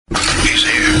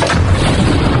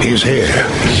He's here.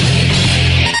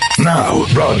 Now,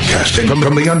 broadcasting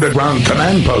from the underground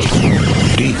command post,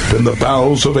 deep in the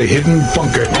bowels of a hidden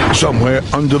bunker, somewhere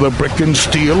under the brick and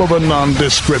steel of a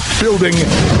nondescript building,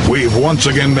 we've once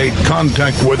again made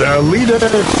contact with our leader,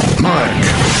 Mark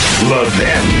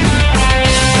Levin.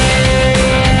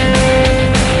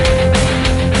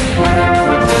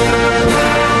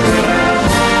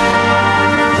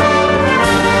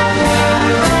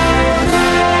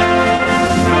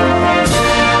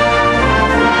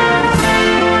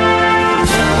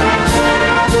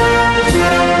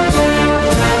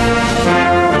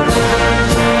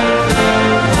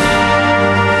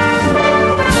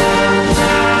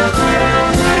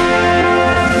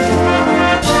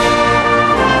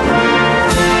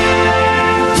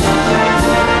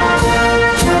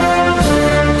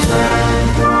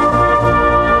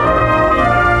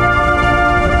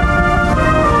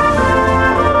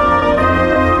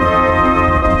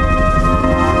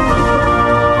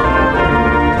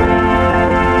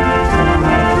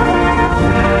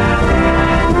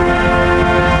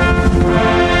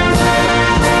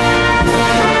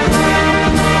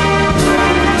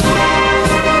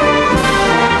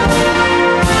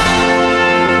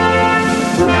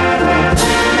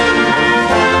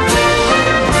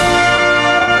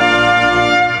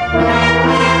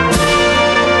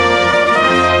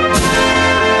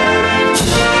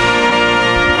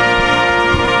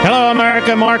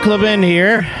 Mark Levin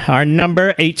here. Our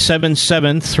number,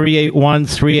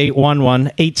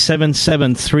 877-381-3811,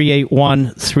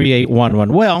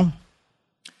 877-381-3811. Well,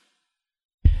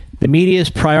 the media's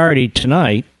priority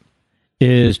tonight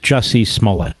is Jussie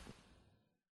Smollett.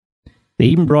 They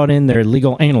even brought in their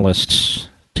legal analysts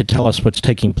to tell us what's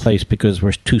taking place because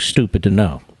we're too stupid to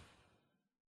know.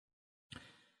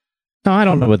 Now, I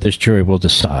don't know what this jury will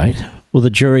decide. Will the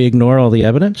jury ignore all the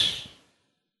evidence?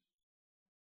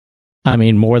 I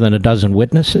mean, more than a dozen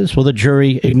witnesses? Will the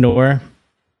jury ignore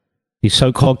the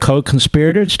so-called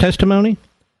co-conspirators' testimony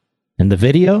and the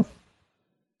video?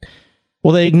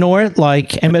 Will they ignore it like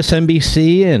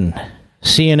MSNBC and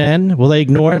CNN? Will they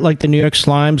ignore it like the New York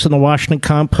Slimes and the Washington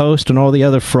Compost and all the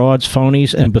other frauds,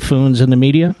 phonies, and buffoons in the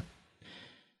media?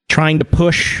 Trying to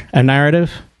push a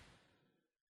narrative?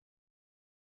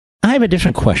 I have a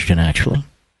different question, actually.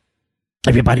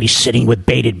 Everybody's sitting with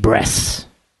bated breath.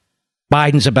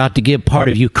 Biden's about to give part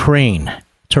of Ukraine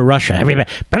to Russia.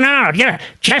 Everybody, but no, yeah,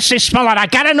 Jussie Smollett. I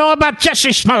got to know about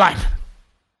Jussie Smollett.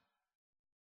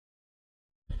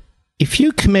 If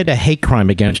you commit a hate crime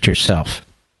against yourself,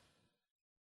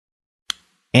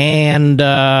 and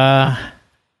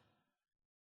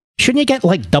shouldn't you get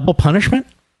like double punishment?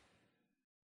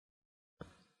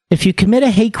 If you commit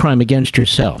a hate crime against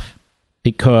yourself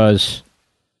because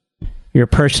you're a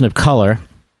person of color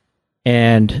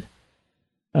and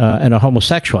a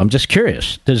homosexual, I'm just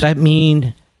curious, does that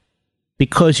mean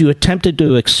because you attempted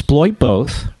to exploit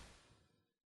both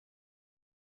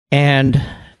and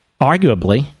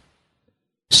arguably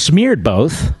smeared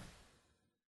both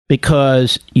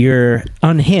because you're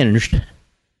unhinged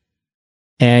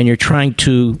and you're trying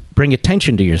to bring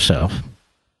attention to yourself,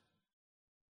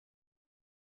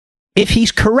 if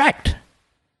he's correct,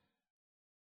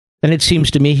 then it seems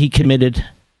to me he committed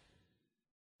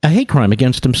a hate crime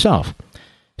against himself.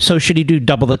 So should he do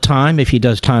double the time if he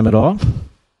does time at all?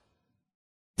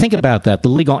 Think about that, the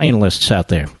legal analysts out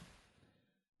there.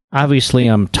 Obviously,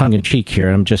 I'm tongue-in-cheek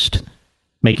here. I'm just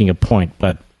making a point,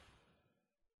 but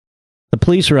the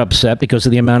police are upset because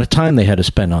of the amount of time they had to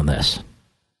spend on this.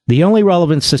 The only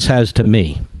relevance this has to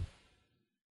me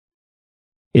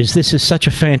is this is such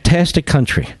a fantastic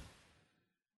country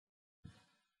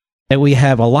that we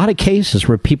have a lot of cases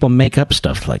where people make up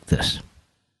stuff like this.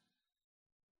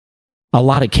 A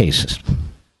lot of cases.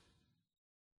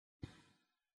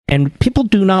 And people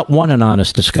do not want an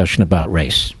honest discussion about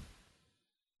race.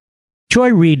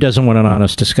 Joy Reid doesn't want an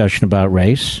honest discussion about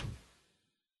race.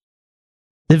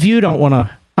 The View don't want an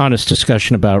honest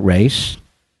discussion about race.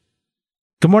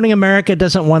 Good Morning America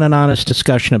doesn't want an honest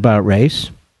discussion about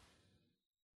race.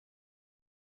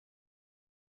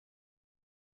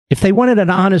 If they wanted an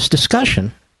honest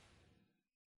discussion,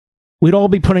 we'd all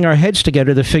be putting our heads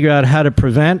together to figure out how to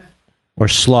prevent or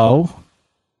slow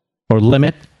or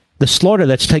limit the slaughter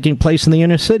that's taking place in the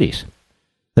inner cities,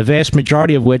 the vast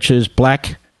majority of which is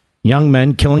black young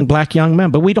men killing black young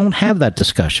men. But we don't have that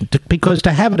discussion because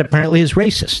to have it apparently is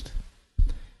racist.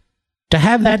 To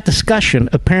have that discussion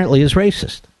apparently is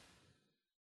racist.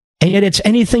 And yet it's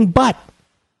anything but.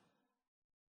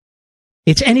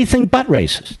 It's anything but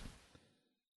racist.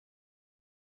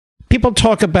 People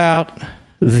talk about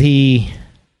the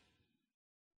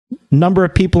number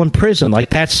of people in prison like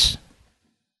that's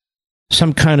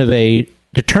some kind of a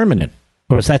determinant,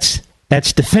 or that's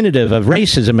definitive of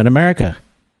racism in America.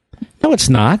 No, it's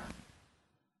not.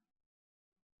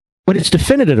 What it's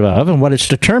definitive of and what it's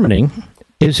determining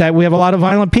is that we have a lot of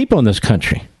violent people in this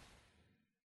country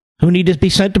who need to be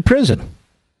sent to prison,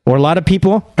 or a lot of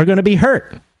people are going to be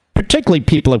hurt, particularly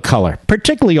people of color,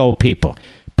 particularly old people,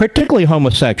 particularly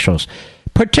homosexuals,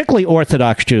 particularly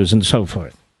Orthodox Jews, and so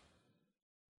forth.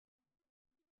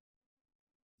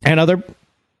 And other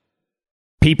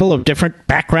people of different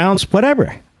backgrounds,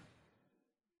 whatever.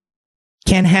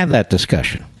 Can't have that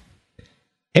discussion.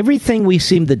 Everything we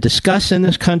seem to discuss in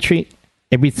this country,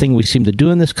 everything we seem to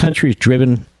do in this country is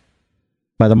driven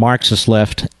by the Marxist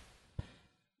left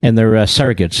and their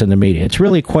surrogates in the media. It's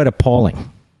really quite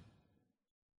appalling.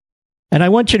 And I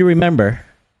want you to remember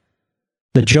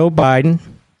that Joe Biden,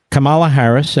 Kamala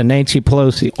Harris, and Nancy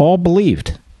Pelosi all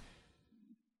believed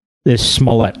this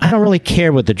Smollett. I don't really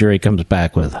care what the jury comes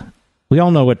back with. We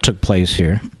all know what took place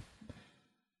here.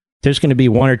 There's going to be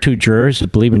one or two jurors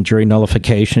that believe in jury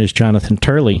nullification, as Jonathan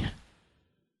Turley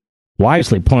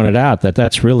wisely pointed out, that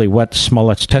that's really what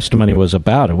Smollett's testimony was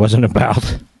about. It wasn't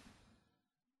about,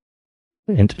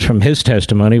 and from his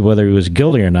testimony, whether he was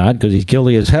guilty or not, because he's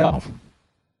guilty as hell.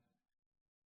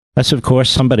 Unless, of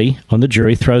course, somebody on the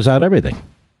jury throws out everything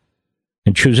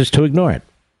and chooses to ignore it.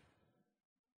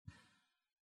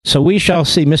 So we shall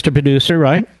see, Mr. Producer,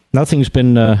 right? Nothing's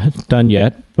been done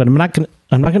yet, but I'm not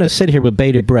going to sit here with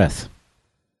bated breath.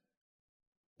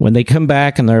 When they come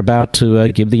back and they're about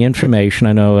to give the information,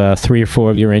 I know 3 or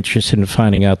 4 of you are interested in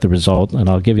finding out the result, and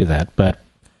I'll give you that. But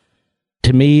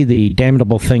to me, the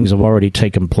damnable things have already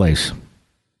taken place.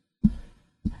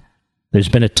 There's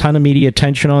been a ton of media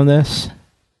attention on this,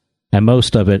 and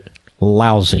most of it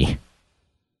lousy.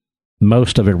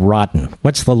 Most of it rotten.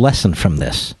 What's the lesson from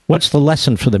this? What's the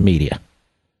lesson for the media?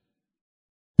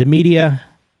 The media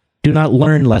do not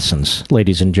learn lessons,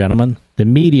 ladies and gentlemen. The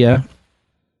media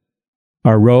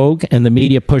are rogue, and the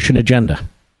media push an agenda.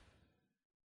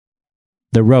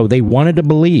 They're rogue. They wanted to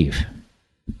believe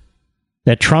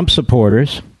that Trump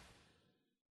supporters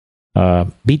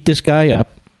beat this guy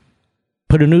up,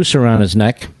 put a noose around his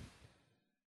neck,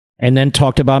 and then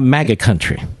talked about MAGA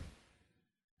country.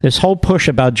 This whole push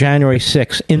about January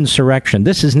 6th insurrection,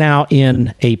 this is now in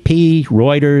AP,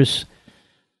 Reuters,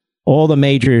 all the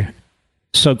major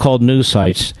so-called news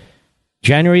sites.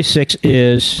 January 6th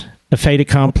is a fait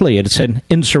accompli. It's an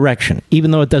insurrection, even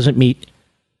though it doesn't meet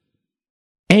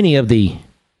any of the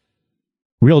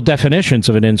real definitions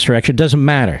of an insurrection. It doesn't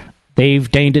matter. They've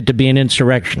deemed it to be an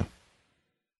insurrection,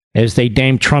 as they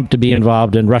deemed Trump to be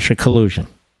involved in Russia collusion.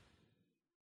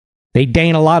 They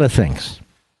deign a lot of things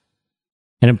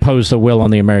and impose their will on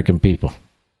the American people.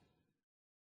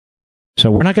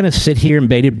 So we're not going to sit here in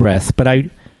bated breath, but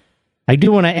I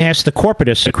do want to ask the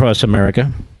corporatists across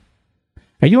America,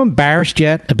 are you embarrassed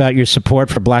yet about your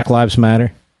support for Black Lives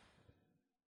Matter?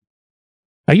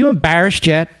 Are you embarrassed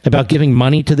yet about giving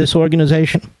money to this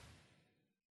organization?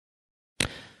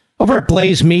 Over at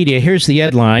Blaze Media, here's the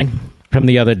headline from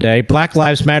the other day. Black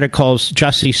Lives Matter calls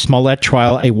Jussie Smollett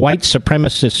trial a white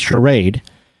supremacist charade.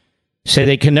 Say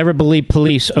they can never believe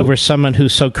police over someone who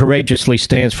so courageously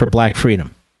stands for black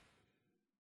freedom.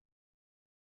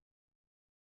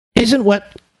 Isn't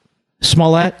what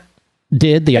Smollett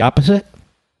did the opposite?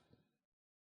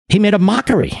 He made a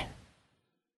mockery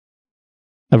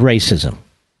of racism.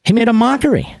 He made a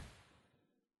mockery.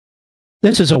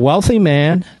 This is a wealthy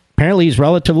man. Apparently he's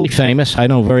relatively famous. I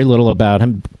know very little about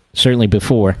him, certainly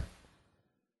before,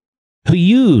 who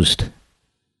used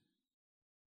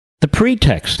the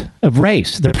pretext of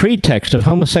race, the pretext of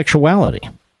homosexuality.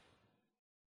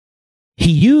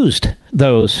 He used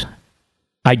those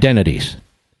identities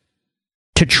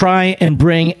to try and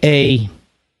bring a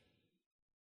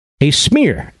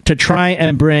smear, to try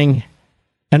and bring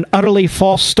an utterly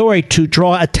false story to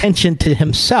draw attention to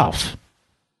himself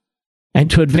and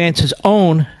to advance his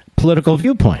own political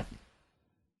viewpoint.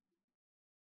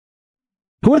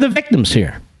 Who are the victims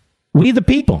here? We the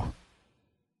people.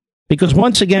 Because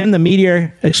once again, the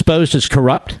media exposed as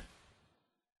corrupt.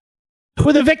 Who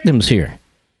are the victims here?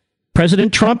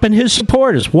 President Trump and his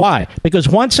supporters. Why? Because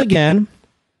once again,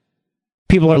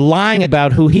 people are lying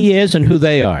about who he is and who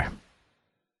they are.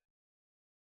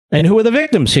 And who are the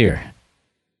victims here?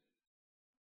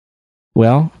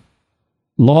 Well,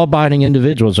 law-abiding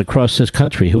individuals across this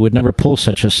country who would never pull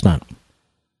such a stunt.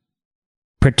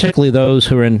 Particularly those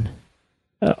who are in,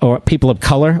 or people of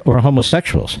color or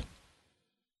homosexuals.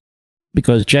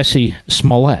 Because Jussie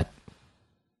Smollett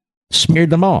smeared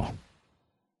them all.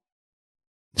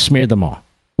 Smeared them all.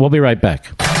 We'll be right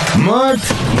back. Mark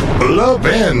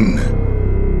Levin.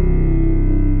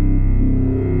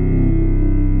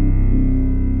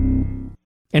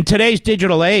 In today's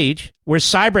digital age, where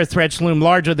cyber threats loom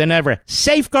larger than ever,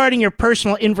 safeguarding your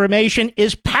personal information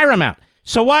is paramount.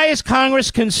 So why is Congress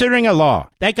considering a law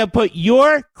that could put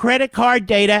your credit card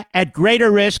data at greater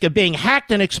risk of being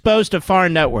hacked and exposed to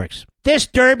foreign networks? This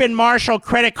Durbin-Marshall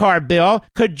credit card bill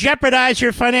could jeopardize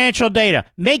your financial data,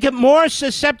 make it more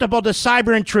susceptible to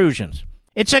cyber intrusions.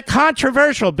 It's a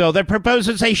controversial bill that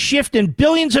proposes a shift in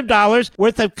billions of dollars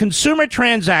worth of consumer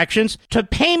transactions to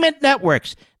payment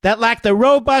networks that lack the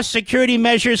robust security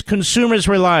measures consumers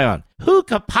rely on. Who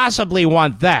could possibly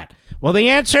want that? Well, the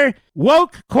answer?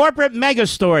 Woke corporate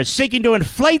megastores seeking to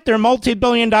inflate their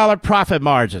multi-billion-dollar profit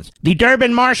margins. The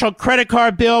Durbin-Marshall credit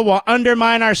card bill will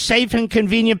undermine our safe and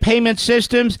convenient payment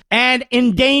systems and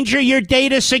endanger your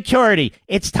data security.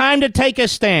 It's time to take a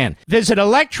stand. Visit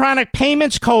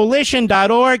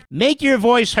electronicpaymentscoalition.org. Make your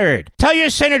voice heard. Tell your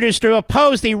senators to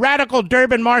oppose the radical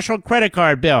Durbin-Marshall credit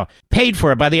card bill, paid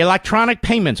for by the Electronic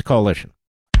Payments Coalition.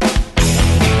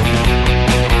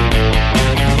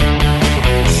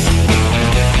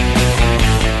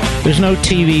 There's no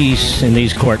TVs in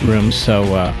these courtrooms, so,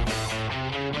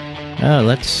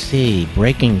 let's see.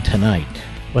 Breaking tonight.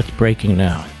 What's breaking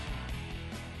now?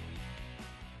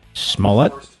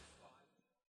 Smollett,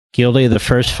 guilty of the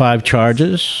first 5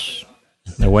 charges.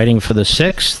 They're waiting for the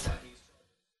 6th.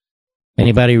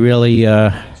 Anybody really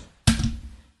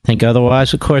think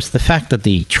otherwise? Of course, the fact that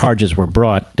the charges were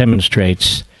brought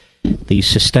demonstrates the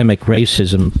systemic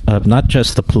racism of not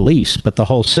just the police, but the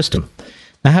whole system.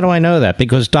 Now, how do I know that?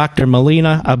 Because Dr.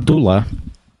 Melina Abdullah,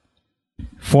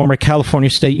 former California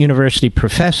State University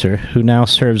professor, who now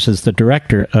serves as the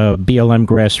director of BLM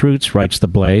Grassroots, writes The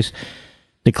Blaze,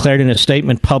 declared in a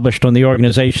statement published on the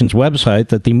organization's website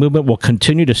that the movement will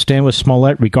continue to stand with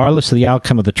Smollett regardless of the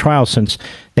outcome of the trial, since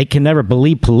they can never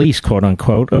believe police, quote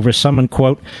unquote, over someone,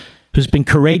 quote, who's been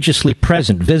courageously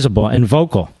present, visible, and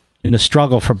vocal in the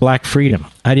struggle for black freedom.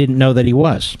 I didn't know that he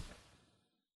was.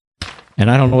 And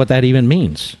I don't know what that even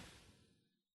means.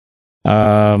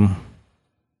 Abdullah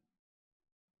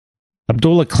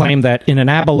claimed that in an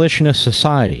abolitionist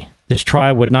society, this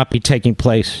trial would not be taking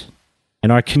place,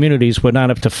 and our communities would not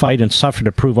have to fight and suffer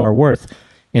to prove our worth.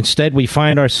 Instead, we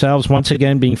find ourselves once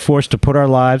again being forced to put our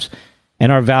lives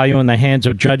and our value in the hands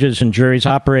of judges and juries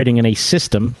operating in a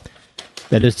system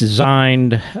that is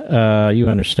designed, you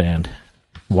understand,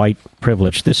 white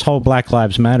privilege. This whole Black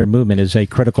Lives Matter movement is a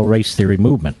critical race theory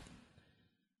movement.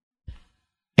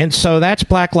 And so that's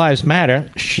Black Lives Matter.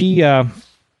 She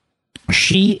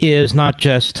is not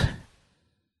just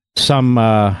some,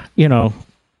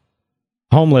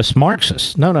 homeless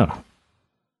Marxist. No.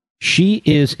 She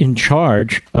is in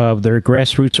charge of their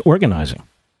grassroots organizing.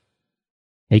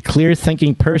 A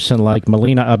clear-thinking person like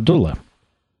Melina Abdullah,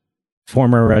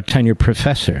 former tenured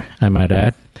professor, I might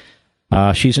add.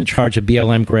 She's in charge of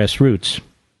BLM Grassroots.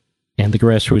 And the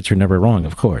grassroots are never wrong,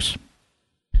 of course.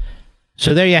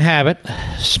 So there you have it.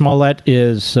 Smollett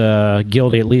is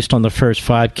guilty at least on the first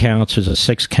 5 counts. There's a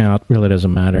 6th count. Really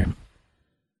doesn't matter.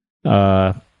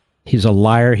 He's a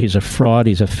liar. He's a fraud.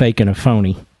 He's a fake and a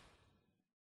phony.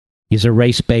 He's a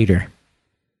race baiter.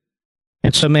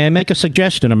 And so may I make a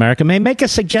suggestion, America? May I make a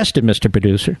suggestion, Mr.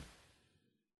 Producer?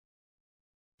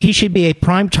 He should be a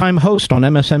primetime host on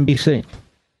MSNBC.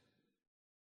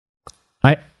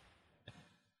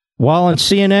 While on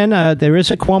CNN, there is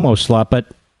a Cuomo slot, but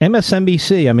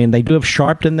MSNBC, I mean, they do have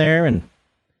Sharpton there, and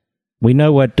we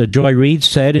know what Joy Reid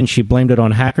said, and she blamed it on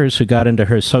hackers who got into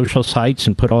her social sites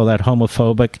and put all that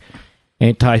homophobic,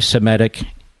 anti-Semitic,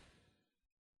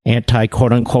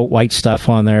 anti-quote-unquote white stuff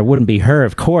on there. It wouldn't be her,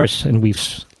 of course, and we've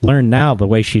learned now the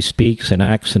way she speaks and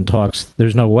acts and talks,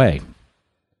 there's no way.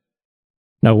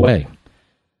 No way.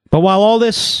 But while all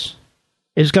this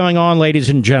is going on, ladies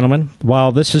and gentlemen,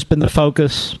 while this has been the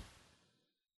focus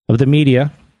of the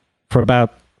media for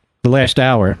about the last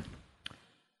hour,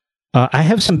 I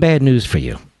have some bad news for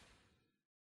you.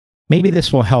 Maybe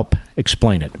this will help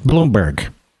explain it.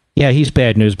 Bloomberg. Yeah, he's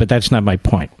bad news, but that's not my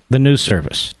point. The news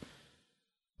service.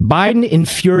 Biden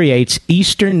infuriates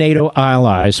Eastern NATO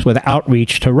allies with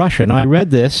outreach to Russia. And I read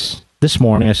this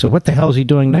morning. I said, what the hell is he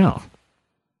doing now?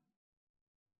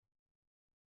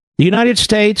 The United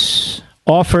States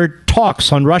offered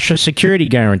talks on Russia security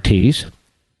guarantees.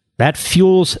 That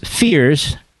fuels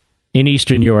fears in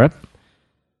Eastern Europe.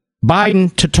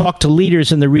 Biden to talk to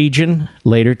leaders in the region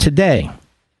later today.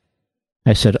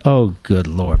 I said, oh, good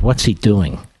Lord, what's he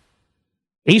doing?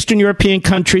 Eastern European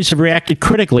countries have reacted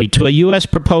critically to a U.S.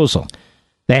 proposal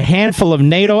that a handful of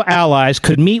NATO allies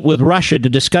could meet with Russia to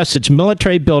discuss its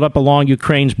military buildup along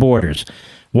Ukraine's borders.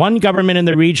 One government in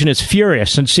the region is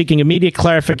furious and seeking immediate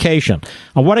clarification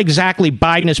on what exactly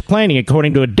Biden is planning,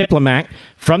 according to a diplomat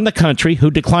from the country who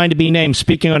declined to be named,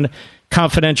 speaking on a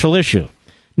confidential issue.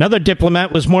 Another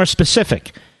diplomat was more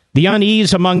specific. The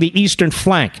unease among the eastern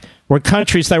flank were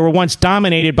countries that were once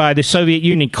dominated by the Soviet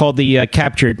Union, called the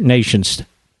captured nations,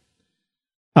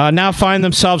 now find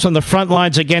themselves on the front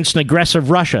lines against an aggressive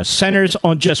Russia. Centers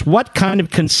on just what kind of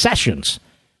concessions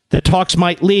the talks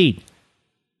might lead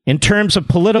in terms of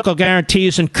political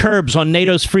guarantees and curbs on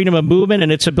NATO's freedom of movement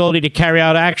and its ability to carry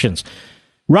out actions.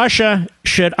 Russia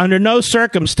should under no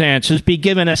circumstances be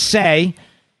given a say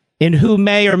in who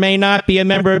may or may not be a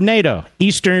member of NATO.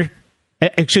 Estonian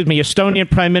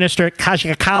Prime Minister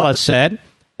Kaja Kallas said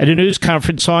at a news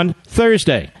conference on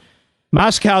Thursday.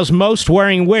 Moscow's most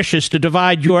worrying wish is to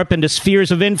divide Europe into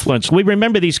spheres of influence. We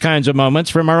remember these kinds of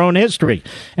moments from our own history,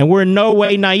 and we're in no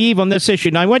way naive on this issue.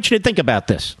 Now, I want you to think about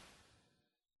this.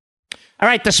 All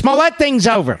right, the Smollett thing's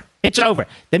over. It's over.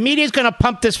 The media's going to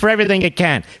pump this for everything it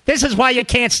can. This is why you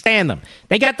can't stand them.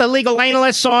 They got the legal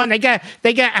analysts on. They got.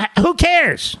 Who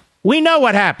cares? We know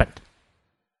what happened.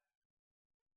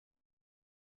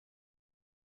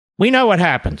 We know what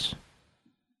happens.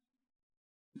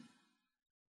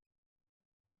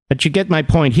 But you get my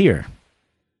point here.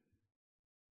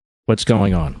 What's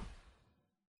going on?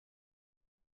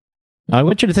 I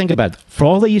want you to think about it. For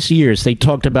all these years, they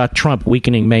talked about Trump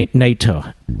weakening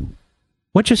NATO.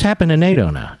 What just happened to NATO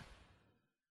now?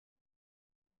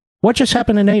 What just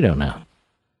happened to NATO now?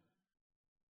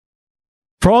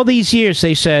 For all these years,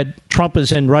 they said Trump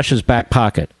is in Russia's back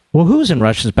pocket. Well, who's in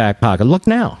Russia's back pocket? Look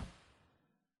now.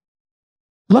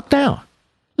 Look now.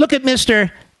 Look at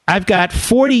Mr. I've got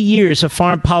 40 years of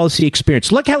foreign policy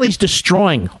experience. Look how he's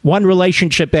destroying one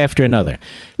relationship after another.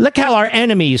 Look how our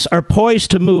enemies are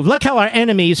poised to move. Look how our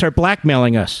enemies are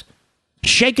blackmailing us,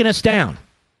 shaking us down.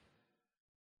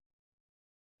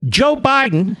 Joe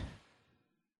Biden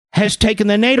has taken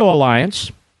the NATO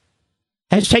alliance,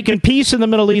 has taken peace in the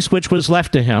Middle East, which was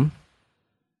left to him,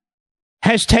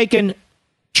 has taken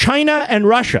China and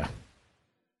Russia,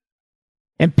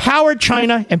 empowered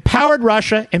China, empowered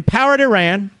Russia, empowered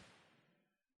Iran,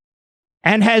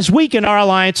 and has weakened our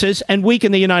alliances and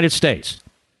weakened the United States.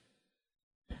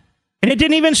 And it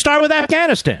didn't even start with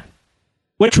Afghanistan,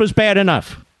 which was bad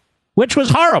enough, which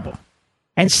was horrible,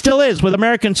 and still is with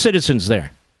American citizens there.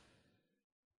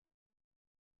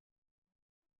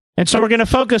 And so we're going to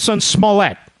focus on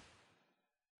Smollett.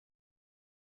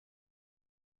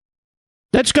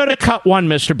 Let's go to cut one,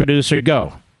 Mr. Producer.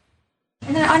 Go.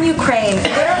 And then on Ukraine,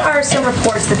 there are some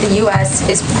reports that the U.S.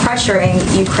 is pressuring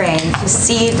Ukraine to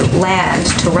cede land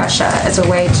to Russia as a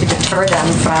way to deter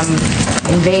them from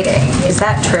invading. Is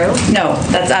that true? No,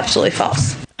 that's absolutely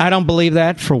false. I don't believe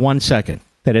that for 1 second,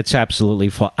 that it's absolutely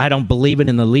false. I don't believe it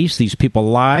in the least. These people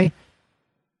lie.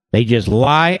 They just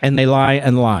lie and they lie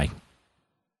and lie.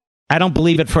 I don't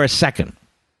believe it for a second.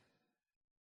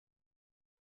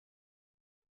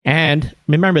 And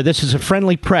remember, this is a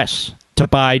friendly press to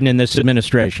Biden and this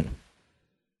administration.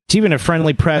 It's even a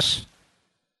friendly press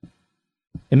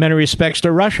in many respects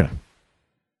to Russia.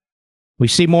 We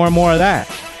see more and more of that.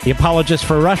 The apologists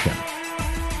for Russia.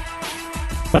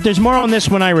 But there's more on this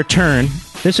when I return.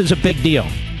 This is a big deal.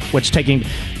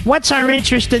 What's our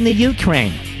interest in the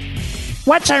Ukraine?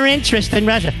 What's our interest in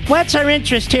Russia? What's our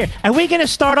interest here? Are we going to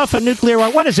start off a nuclear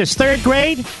war? What is this, third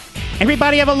grade?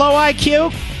 Everybody have a low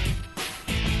IQ?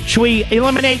 Should we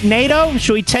eliminate NATO?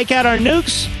 Should we take out our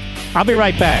nukes? I'll be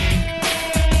right back.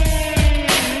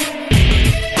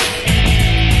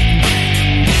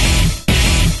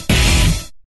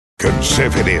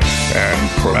 Conservative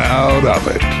and proud of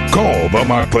it. Call the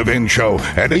Mark Levin Show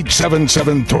at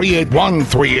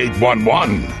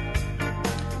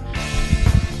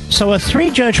 877-381-3811. So a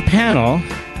three-judge panel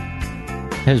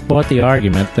has bought the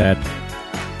argument that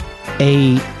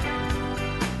a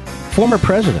former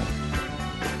president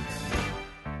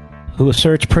who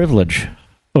asserts privilege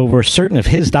over certain of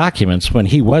his documents when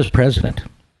he was president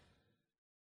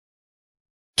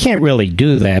can't really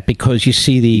do that, because you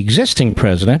see the existing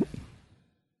president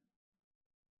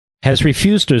has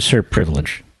refused to assert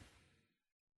privilege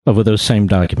over those same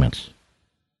documents.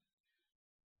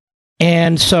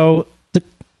 And so the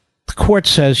court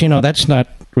says, that's not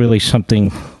really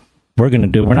something we're going to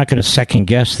do. We're not going to second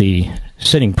guess the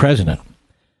sitting president.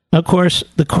 Of course,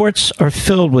 the courts are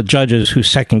filled with judges who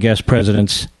second-guess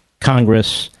presidents,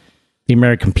 Congress, the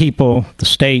American people, the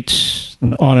states,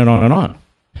 and on and on and on.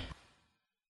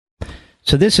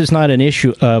 So this is not an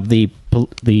issue of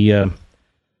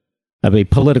of a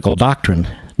political doctrine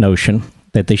notion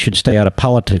that they should stay out of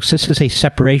politics. This is a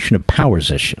separation of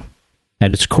powers issue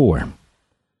at its core.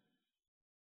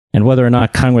 and whether or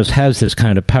not Congress has this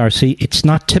kind of power. See, it's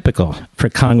not typical for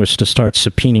Congress to start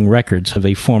subpoenaing records of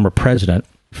a former president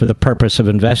for the purpose of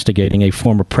investigating a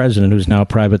former president who's now a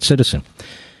private citizen.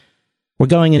 We're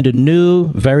going into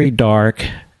new, very dark,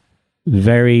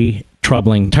 very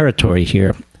troubling territory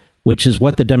here, which is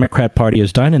what the Democrat Party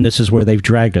has done, and this is where they've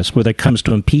dragged us. When it comes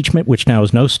to impeachment, which now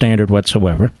is no standard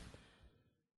whatsoever,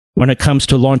 when it comes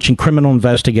to launching criminal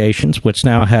investigations, which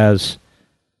now has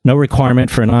no requirement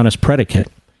for an honest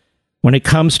predicate, when it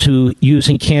comes to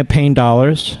using campaign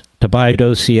dollars to buy a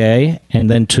dossier and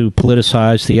then to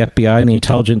politicize the FBI and the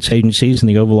intelligence agencies and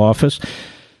the Oval Office,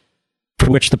 for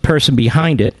which the person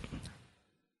behind it,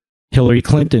 Hillary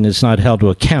Clinton, is not held to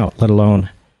account, let alone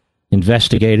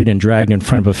investigated and dragged in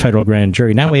front of a federal grand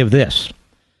jury. Now we have this.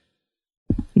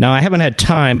 Now, I haven't had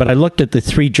time, but I looked at the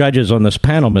 3 judges on this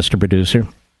panel, Mr. Producer.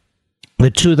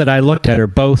 The 2 that I looked at are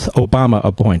both Obama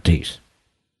appointees.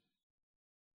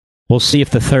 We'll see if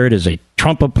the third is a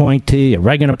Trump appointee, a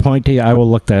Reagan appointee. I will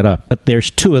look that up. But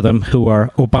there's 2 of them who are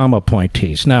Obama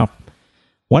appointees. Now,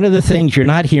 one of the things you're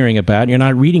not hearing about, you're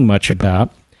not reading much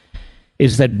about,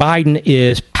 is that Biden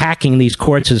is packing these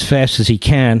courts as fast as he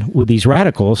can with these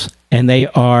radicals, and they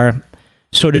are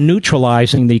sort of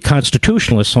neutralizing the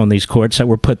constitutionalists on these courts that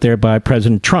were put there by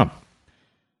President Trump.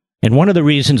 And one of the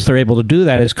reasons they're able to do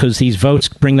that is because these votes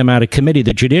bring them out of committee,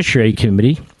 the Judiciary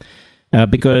Committee,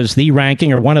 because the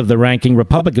ranking, or one of the ranking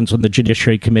Republicans on the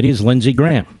Judiciary Committee, is Lindsey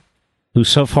Graham, who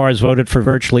so far has voted for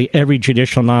virtually every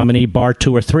judicial nominee, bar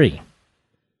 2 or 3,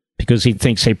 because he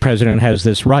thinks a president has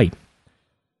this right.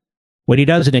 What he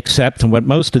doesn't accept, and what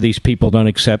most of these people don't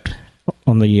accept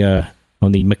on the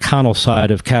McConnell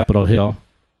side of Capitol Hill,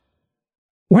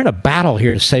 we're in a battle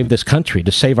here to save this country,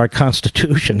 to save our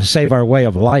Constitution, to save our way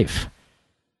of life.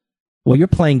 Well, you're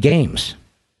playing games.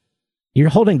 You're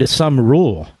holding to some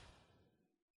rule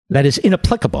that is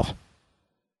inapplicable,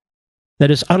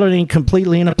 that is utterly and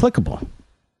completely inapplicable.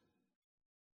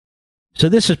 So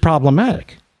this is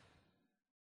problematic.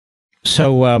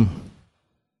 So,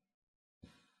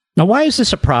 now why is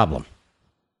this a problem?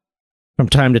 From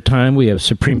time to time, we have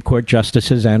Supreme Court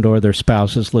justices and or their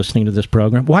spouses listening to this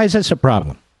program. Why is this a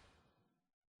problem?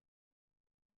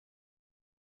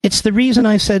 It's the reason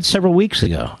I said several weeks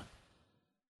ago.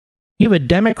 You have a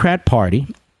Democrat Party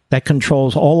that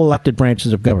controls all elected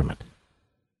branches of government.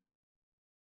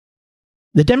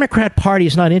 The Democrat Party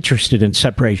is not interested in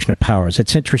separation of powers.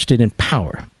 It's interested in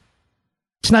power.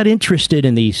 It's not interested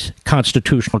in these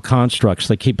constitutional constructs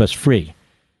that keep us free.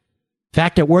 In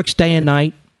fact, it works day and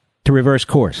night to reverse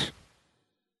course.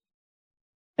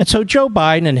 And so Joe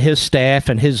Biden and his staff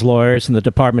and his lawyers and the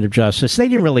Department of Justice, they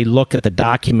didn't really look at the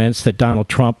documents that Donald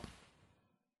Trump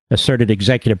asserted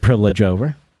executive privilege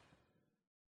over.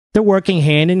 They're working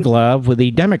hand in glove with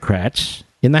the Democrats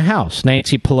in the House,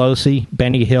 Nancy Pelosi,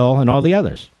 Benny Hill, and all the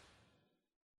others.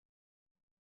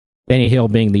 Benny Hill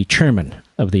being the chairman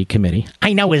of the committee.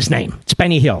 I know his name. It's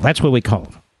Benny Hill. That's what we call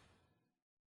him.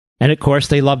 And, of course,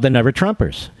 they love the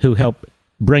Never-Trumpers, who help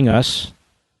bring us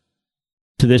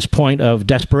to this point of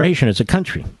desperation as a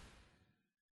country.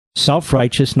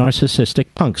 Self-righteous, narcissistic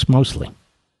punks, mostly.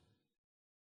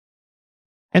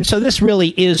 And so this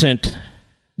really isn't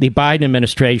the Biden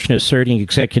administration asserting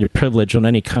executive privilege on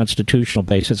any constitutional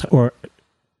basis, or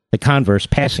the converse,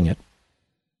 passing it.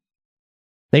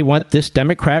 They want this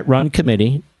Democrat-run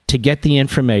committee to get the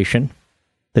information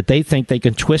that they think they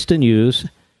can twist and use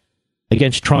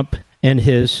against Trump and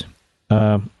his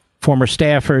former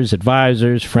staffers,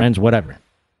 advisors, friends, whatever.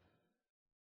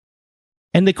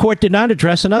 And the court did not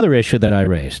address another issue that I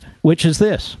raised, which is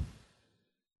this.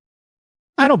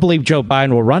 I don't believe Joe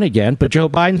Biden will run again, but Joe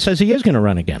Biden says he is going to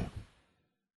run again.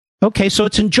 Okay, so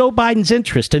it's in Joe Biden's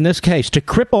interest in this case to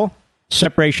cripple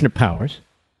separation of powers,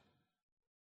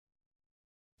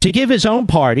 to give his own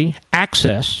party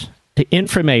access to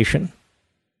information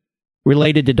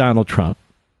related to Donald Trump,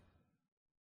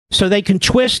 so they can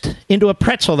twist into a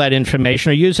pretzel that information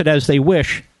or use it as they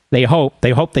wish. They hope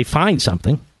they find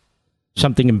something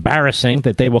embarrassing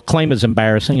that they will claim as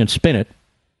embarrassing and spin it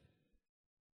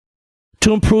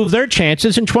to improve their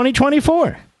chances in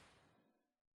 2024.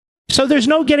 So there's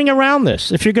no getting around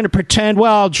this. If you're going to pretend,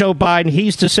 well, Joe Biden,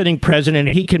 he's the sitting president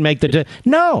and he can make the...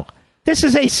 No, this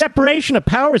is a separation of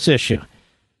powers issue.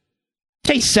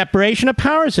 It's a separation of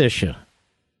powers issue.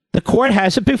 The court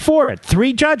has it before it.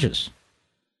 3 judges.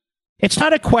 It's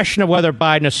not a question of whether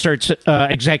Biden asserts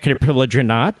executive privilege or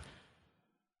not.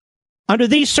 Under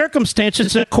these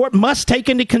circumstances, the court must take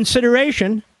into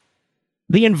consideration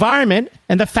the environment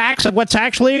and the facts of what's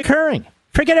actually occurring.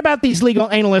 Forget about these legal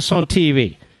analysts on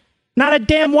TV. Not a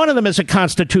damn one of them is a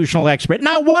constitutional expert.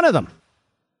 Not one of them.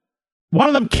 One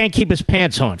of them can't keep his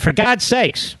pants on. For God's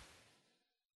sakes.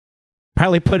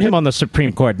 Probably put him on the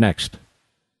Supreme Court next.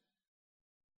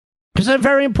 Because it's a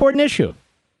very important issue.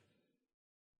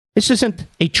 This isn't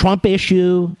a Trump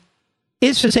issue.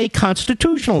 This is a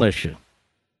constitutional issue.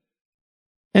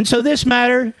 And so this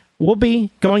matter will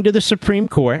be going to the Supreme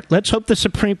Court. Let's hope the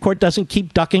Supreme Court doesn't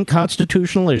keep ducking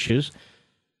constitutional issues.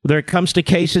 Whether it comes to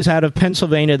cases out of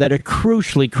Pennsylvania that are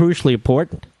crucially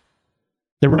important.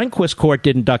 The Rehnquist Court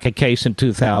didn't duck a case in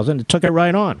 2000. It took it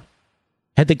right on.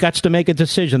 Had the guts to make a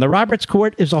decision. The Roberts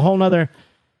Court is a whole other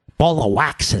ball of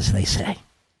wax, as they say.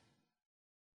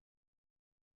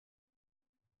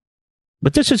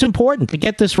 But this is important to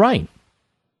get this right.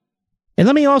 And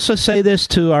let me also say this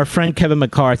to our friend Kevin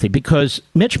McCarthy, because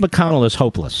Mitch McConnell is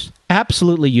hopeless,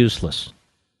 absolutely useless.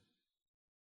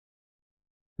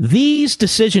 These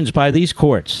decisions by these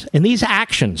courts and these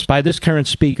actions by this current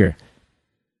speaker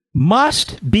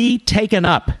must be taken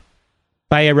up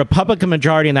by a Republican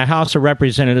majority in the House of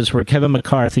Representatives where Kevin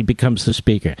McCarthy becomes the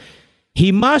speaker.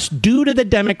 He must do to the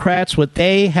Democrats what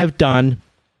they have done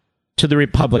to the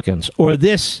Republicans, or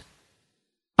this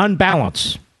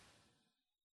unbalance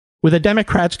where the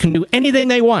Democrats can do anything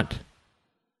they want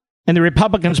and the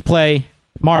Republicans play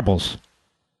marbles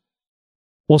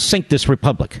will sink this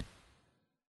republic.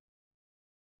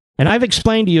 And I've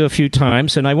explained to you a few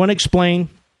times, and I want to explain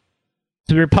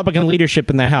to the Republican leadership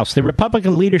in the House. The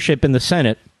Republican leadership in the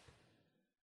Senate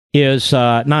is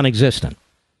non-existent.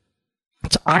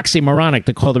 It's oxymoronic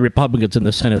to call the Republicans in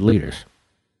the Senate leaders.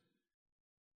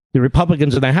 The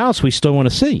Republicans in the House we still want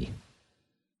to see.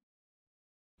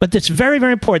 But it's very,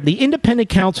 very important. The independent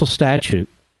counsel statute,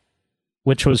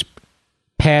 which was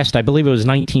passed, I believe it was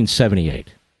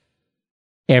 1978,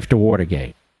 after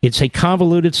Watergate. It's a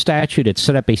convoluted statute. It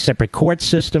set up a separate court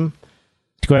system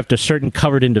to go after certain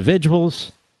covered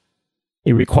individuals.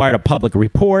 It required a public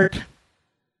report.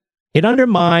 It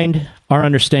undermined our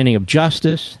understanding of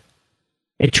justice.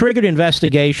 It triggered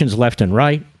investigations left and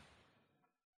right.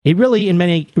 It really, in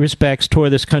many respects, tore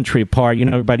this country apart. You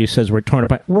know, everybody says we're torn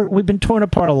apart. We've been torn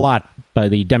apart a lot by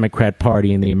the Democrat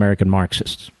Party and the American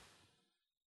Marxists.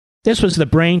 This was the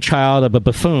brainchild of a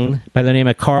buffoon by the name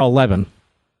of Carl Levin,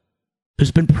 who's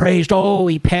been praised. Oh,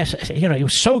 he passed, he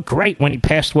was so great when he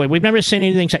passed away. We've never seen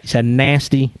anything. He's a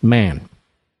nasty man.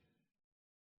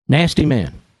 Nasty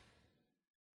man.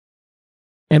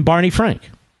 And Barney Frank.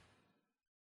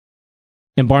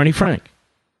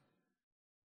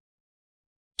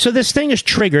 So this thing is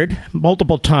triggered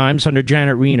multiple times under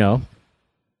Janet Reno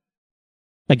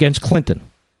against Clinton.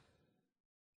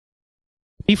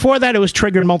 Before that, it was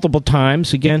triggered multiple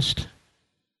times against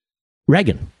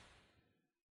Reagan.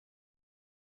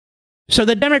 So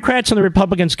the Democrats and the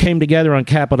Republicans came together on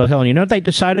Capitol Hill, and you know what they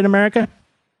decided in America?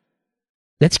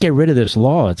 Let's get rid of this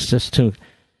law. It's just too...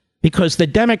 Because the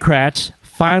Democrats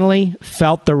finally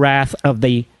felt the wrath of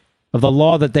the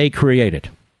law that they created.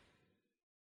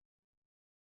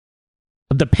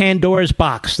 Of the Pandora's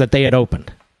box that they had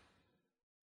opened.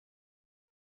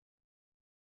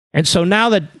 And so now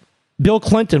that Bill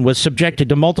Clinton was subjected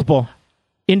to multiple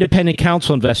independent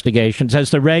counsel investigations,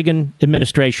 as the Reagan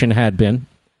administration had been,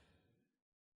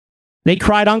 they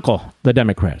cried uncle, the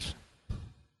Democrats.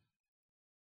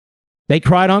 They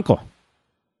cried uncle.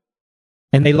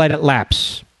 And they let it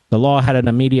lapse. The law had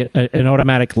an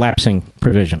automatic lapsing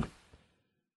provision.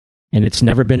 And it's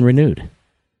never been renewed.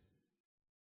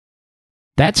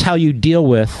 That's how you deal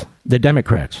with the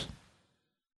Democrats.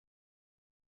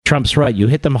 Trump's right. You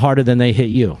hit them harder than they hit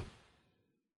you.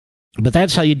 But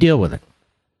that's how you deal with it.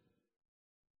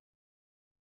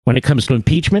 When it comes to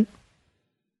impeachment,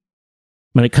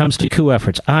 when it comes to coup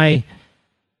efforts, I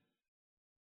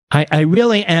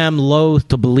really am loath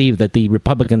to believe that the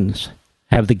Republicans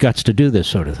have the guts to do this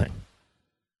sort of thing.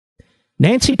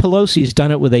 Nancy Pelosi's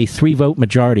done it with a 3-vote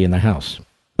majority in the House.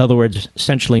 In other words,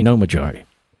 essentially no majority.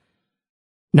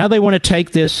 Now they want to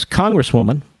take this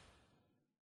Congresswoman.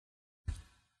 I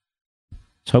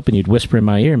was hoping you'd whisper in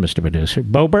my ear, Mr. Producer.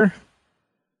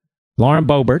 Lauren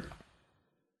Boebert,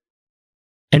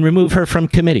 and remove her from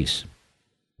committees.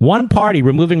 One party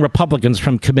removing Republicans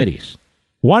from committees.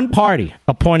 One party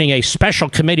appointing a special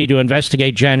committee to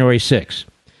investigate January 6th.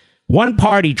 One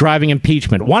party driving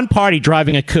impeachment. One party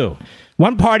driving a coup.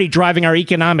 One party driving our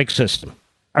economic system,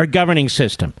 our governing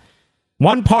system.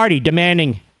 One party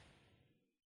demanding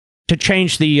to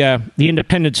change the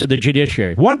independence of the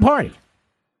judiciary. One party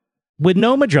with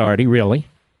no majority, really,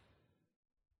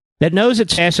 that knows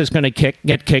its ass is going to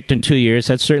get kicked in 2 years.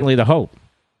 That's certainly the hope.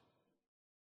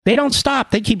 They don't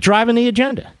stop. They keep driving the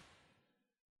agenda.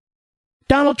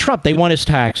 Donald Trump, they want his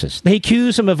taxes. They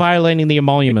accuse him of violating the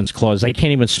Emoluments Clause. They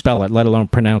can't even spell it, let alone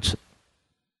pronounce it.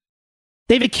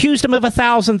 They've accused him of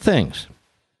 1,000 things.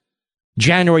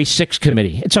 January 6th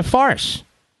committee. It's a farce.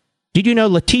 Did you know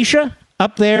Letitia,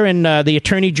 up there in the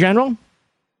Attorney General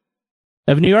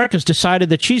of New York, has decided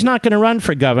that she's not going to run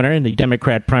for governor in the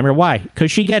Democrat primary? Why?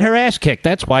 Because she'd get her ass kicked.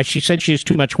 That's why. She said she has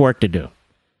too much work to do.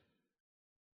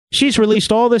 She's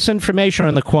released all this information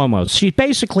on the Cuomos. She's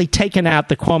basically taken out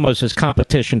the Cuomos as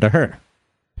competition to her.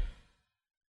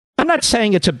 I'm not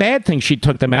saying it's a bad thing she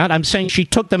took them out. I'm saying she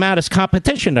took them out as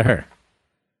competition to her.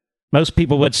 Most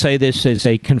people would say this is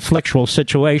a conflictual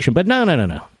situation, but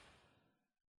no.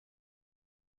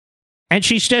 And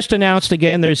she's just announced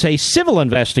again there's a civil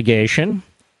investigation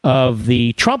of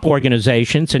the Trump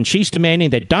organizations, and she's demanding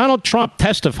that Donald Trump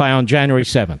testify on January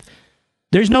 7th.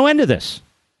 There's no end to this.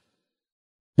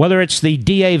 Whether it's the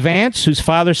D.A. Vance, whose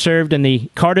father served in the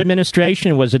Carter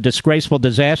administration and was a disgraceful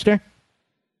disaster,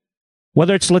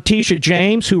 whether it's Letitia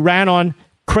James, who ran on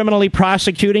criminally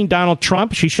prosecuting Donald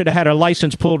Trump. She should have had her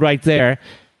license pulled right there,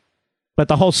 but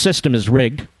the whole system is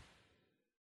rigged.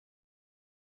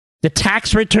 The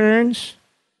tax returns,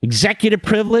 executive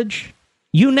privilege,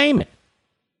 you name it.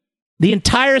 The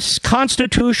entire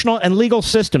constitutional and legal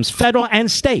systems, federal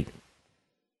and state,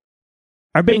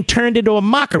 are being turned into a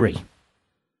mockery.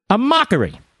 A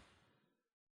mockery.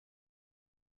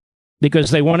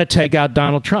 Because they want to take out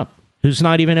Donald Trump, who's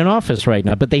not even in office right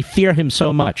now, but they fear him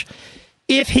so much.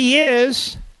 If he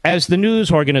is, as the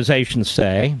news organizations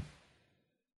say,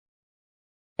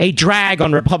 a drag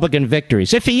on Republican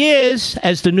victories, if he is,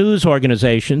 as the news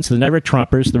organizations, the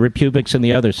Never-Trumpers, the Republics, and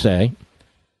the others say,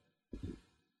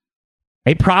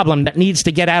 a problem that needs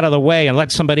to get out of the way and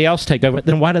let somebody else take over,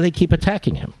 then why do they keep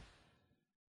attacking him?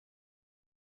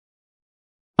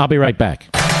 I'll be right back.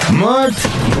 Mark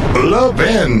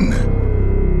Levin.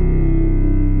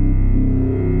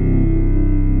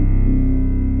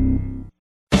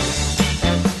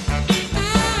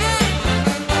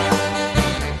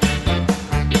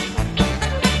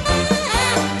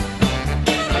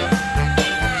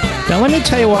 Now, let me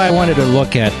tell you why I wanted to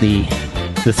look at the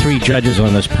three judges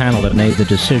on this panel that made the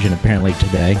decision apparently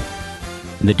today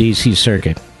in the D.C.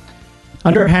 Circuit.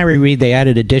 Under Harry Reid, they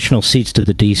added additional seats to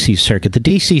the D.C. Circuit. The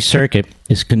D.C. Circuit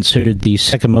is considered the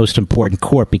second most important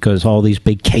court because all these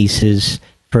big cases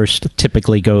first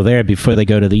typically go there before they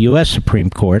go to the U.S. Supreme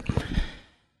Court.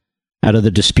 Out of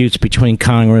the disputes between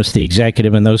Congress, the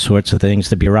executive, and those sorts of things,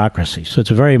 the bureaucracy. So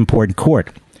it's a very important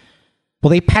court. Well,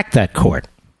 they packed that court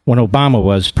when Obama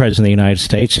was president of the United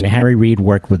States, and Harry Reid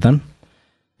worked with them,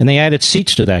 and they added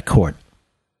seats to that court,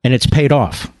 and it's paid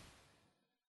off.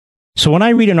 So when I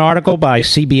read an article by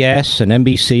CBS and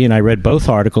NBC, and I read both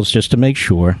articles just to make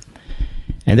sure,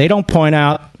 and they don't point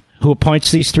out who appoints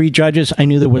these three judges, I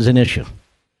knew there was an issue.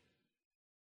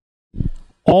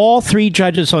 All three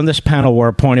judges on this panel were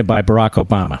appointed by Barack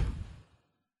Obama.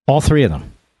 All three of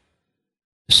them.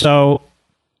 So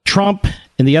Trump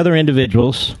and the other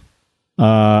individuals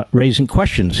raising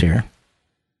questions here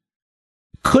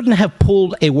couldn't have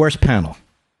pulled a worse panel.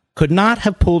 Could not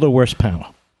have pulled a worse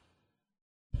panel.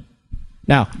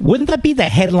 Now, wouldn't that be the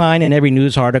headline in every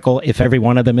news article if every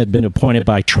one of them had been appointed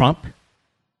by Trump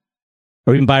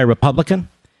or even by a Republican?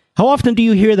 How often do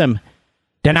you hear them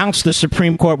denounce the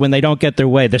Supreme Court when they don't get their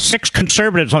way? The six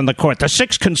conservatives on the court, the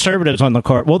six conservatives on the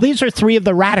court. Well, these are three of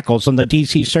the radicals on the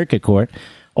D.C. Circuit Court,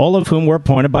 all of whom were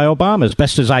appointed by Obama, as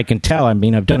best as I can tell. I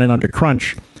mean, I've done it under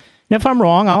crunch. And if I'm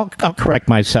wrong, I'll correct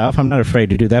myself. I'm not afraid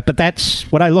to do that. But that's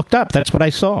what I looked up. That's what I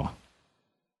saw.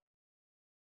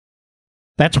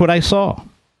 That's what I saw.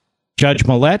 Judge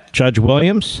Millett, Judge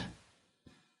Williams,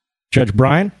 Judge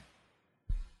Bryan,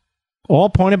 all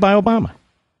appointed by Obama.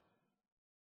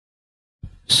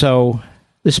 So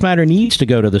this matter needs to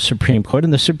go to the Supreme Court,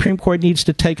 and the Supreme Court needs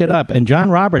to take it up. And John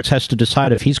Roberts has to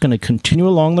decide if he's going to continue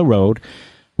along the road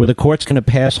where the court's going to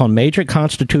pass on major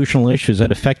constitutional issues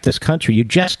that affect this country. You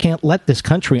just can't let this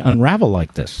country unravel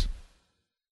like this.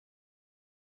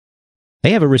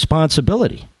 They have a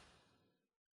responsibility.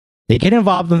 They get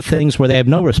involved in things where they have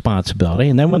no responsibility,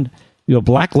 and then when you have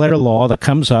black letter law that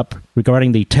comes up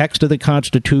regarding the text of the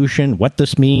Constitution, what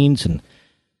this means, and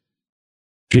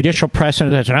judicial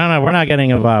precedent says, no, we're not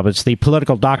getting involved. It's the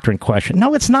political doctrine question.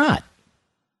 No, it's not.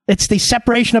 It's the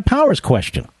separation of powers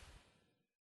question.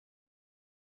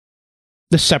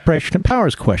 The separation of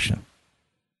powers question.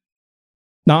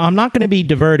 Now, I'm not going to be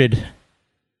diverted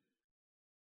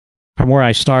from where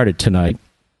I started tonight.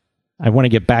 I want to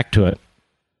get back to it.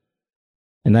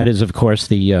 And that is, of course,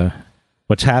 the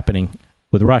what's happening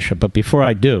with Russia. But before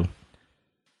I do,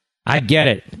 I get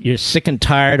it. You're sick and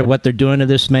tired of what they're doing to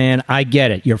this man. I get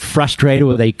it. You're frustrated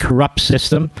with a corrupt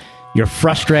system. You're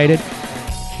frustrated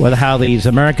with how these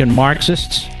American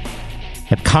Marxists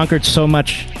have conquered so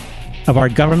much of our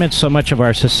government, so much of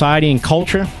our society and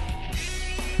culture.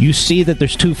 You see that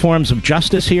there's two forms of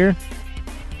justice here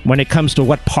when it comes to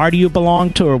what party you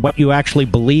belong to or what you actually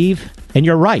believe. And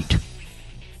you're right.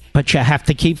 But you have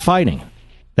to keep fighting.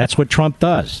 That's what Trump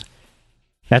does.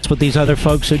 That's what these other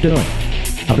folks are doing.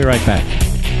 I'll be right back.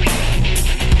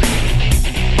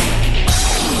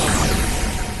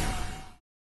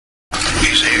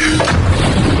 He's here.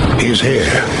 He's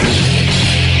here.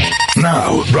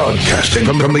 Now, broadcasting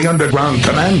from the underground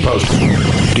command post,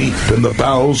 deep in the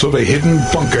bowels of a hidden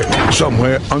bunker,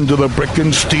 somewhere under the brick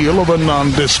and steel of a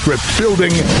nondescript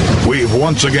building, we've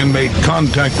once again made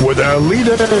contact with our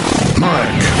leader, Mark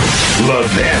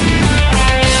Levin.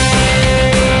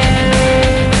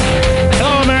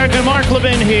 Hello, America. Mark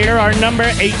Levin here. Our number,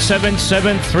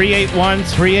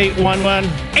 877-381-3811.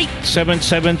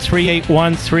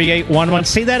 877-381-3811.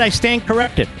 See that? I stand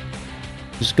corrected.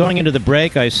 Just going into the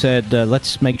break, I said,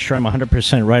 let's make sure I'm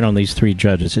 100% right on these three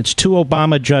judges. It's two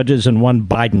Obama judges and one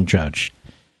Biden judge.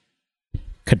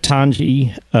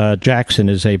 Ketanji Jackson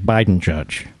is a Biden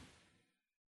judge.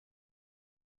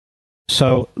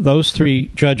 So those three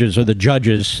judges are the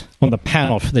judges on the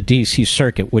panel for the D.C.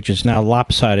 Circuit, which is now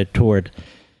lopsided toward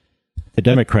the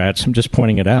Democrats. I'm just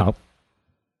pointing it out.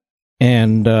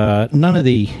 And none of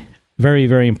the very,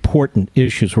 very important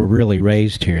issues were really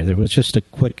raised here. There was just a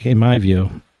quick, in my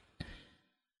view,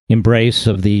 embrace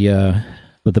of the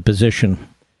position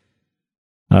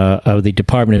of the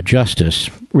Department of Justice,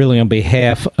 really on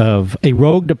behalf of a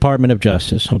rogue Department of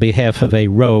Justice, on behalf of a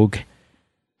rogue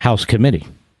House committee.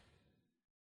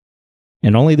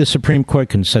 And only the Supreme Court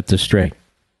can set this straight.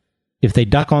 If they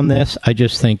duck on this, I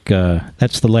just think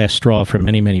that's the last straw for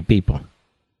many, many people.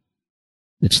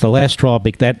 It's the last straw.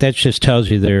 That just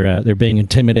tells you they're being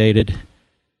intimidated.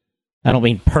 I don't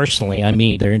mean personally. I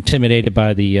mean they're intimidated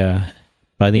by the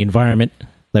environment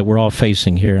that we're all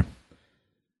facing here.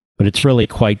 But it's really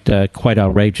quite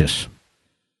outrageous.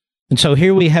 And so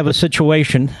here we have a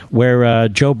situation where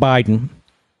Joe Biden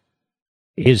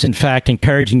is in fact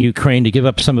encouraging Ukraine to give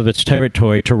up some of its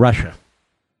territory to Russia.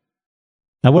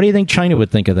 Now, what do you think China would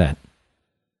think of that?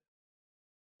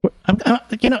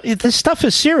 This stuff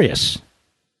is serious.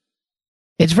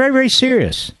 It's very, very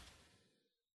serious.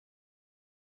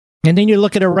 And then you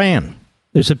look at Iran.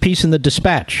 There's a piece in the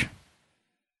Dispatch.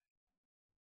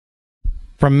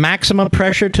 From maximum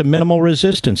pressure to minimal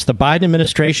resistance, the Biden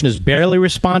administration has barely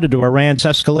responded to Iran's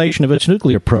escalation of its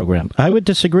nuclear program. I would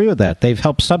disagree with that. They've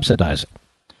helped subsidize it.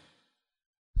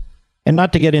 And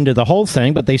not to get into the whole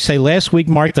thing, but they say last week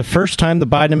marked the first time the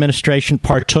Biden administration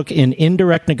partook in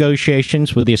indirect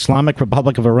negotiations with the Islamic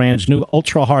Republic of Iran's new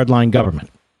ultra-hardline government.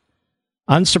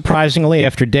 Unsurprisingly,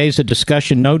 after days of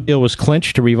discussion, no deal was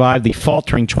clinched to revive the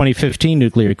faltering 2015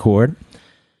 nuclear accord.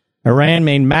 Iran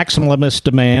made maximalist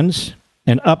demands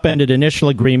and upended initial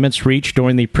agreements reached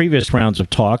during the previous rounds of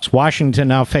talks. Washington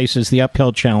now faces the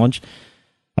uphill challenge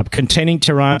of containing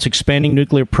Tehran's expanding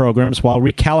nuclear programs while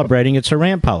recalibrating its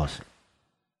Iran policy.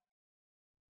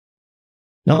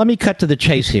 Now, let me cut to the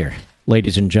chase here,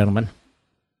 ladies and gentlemen.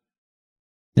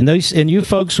 And you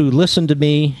folks who listen to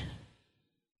me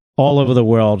all over the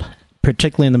world,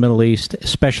 particularly in the Middle East,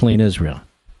 especially in Israel,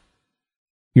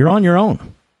 you're on your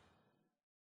own.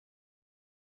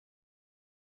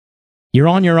 You're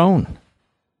on your own.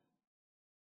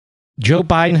 Joe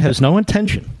Biden has no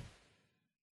intention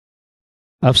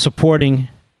of supporting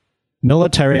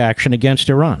military action against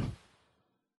Iran.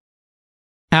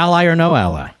 Ally or no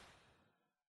ally.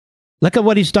 Look at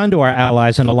what he's done to our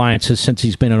allies and alliances since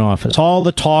he's been in office. All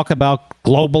the talk about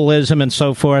globalism and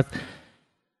so forth.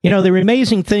 You know, the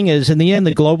amazing thing is, in the end,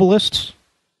 the globalists,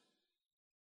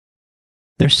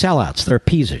 they're sellouts. They're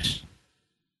appeasers.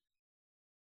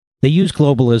 They use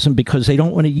globalism because they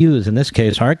don't want to use, in this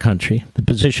case, our country, the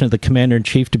position of the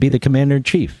commander-in-chief to be the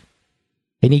commander-in-chief.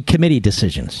 They need committee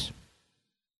decisions.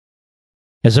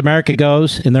 As America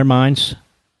goes, in their minds,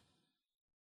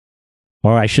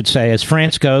 or I should say, as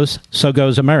France goes, so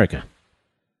goes America.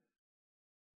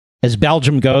 As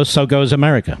Belgium goes, so goes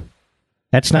America.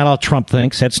 That's not how Trump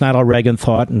thinks. That's not how Reagan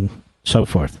thought, and so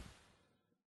forth.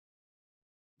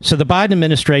 So the Biden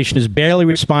administration is barely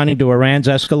responding to Iran's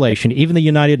escalation. Even the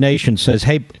United Nations says,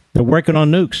 hey, they're working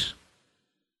on nukes.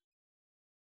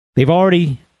 They've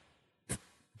already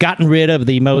gotten rid of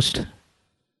the most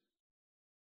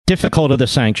difficult of the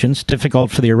sanctions,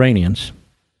 difficult for the Iranians.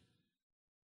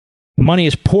 Money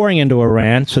is pouring into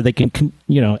Iran so they can,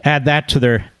 add that to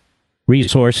their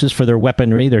resources for their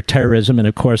weaponry, their terrorism, and,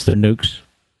 of course, their nukes.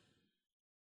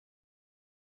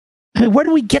 I mean, where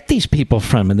do we get these people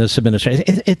from in this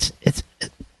administration? It's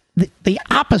the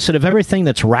opposite of everything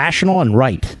that's rational and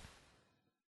right.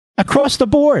 Across the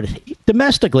board,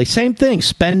 domestically, same thing,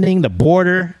 spending, the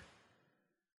border.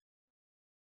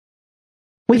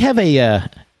 We have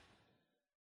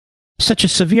such a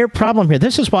severe problem here.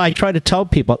 This is why I try to tell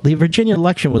people the Virginia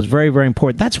election was very, very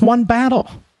important. That's one battle.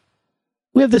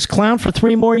 We have this clown for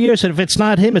 3 more years, and if it's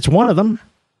not him, it's one of them.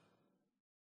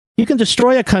 You can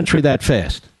destroy a country that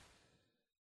fast.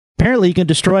 Apparently, you can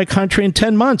destroy a country in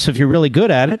 10 months if you're really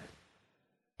good at it.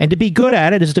 And to be good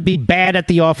at it is to be bad at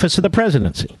the office of the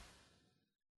presidency.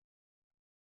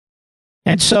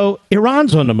 And so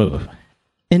Iran's on the move.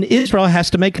 And Israel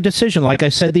has to make a decision, like I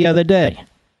said the other day.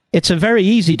 It's a very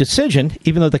easy decision,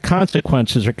 even though the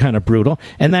consequences are kind of brutal.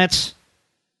 And that's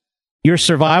your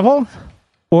survival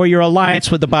or your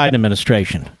alliance with the Biden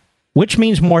administration. Which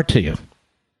means more to you?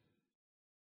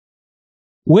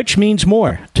 Which means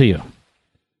more to you?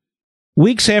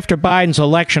 Weeks after Biden's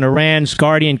election, Iran's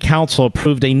Guardian Council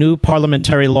approved a new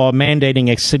parliamentary law mandating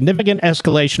a significant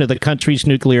escalation of the country's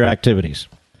nuclear activities.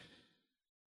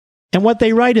 And what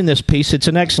they write in this piece, it's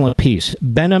an excellent piece.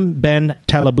 Behnam Ben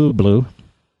Talabublu,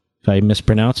 if I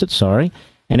mispronounce it, sorry,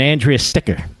 and Andrea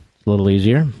Sticker, a little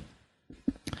easier.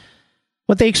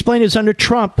 What they explain is under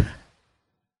Trump,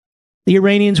 the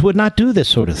Iranians would not do this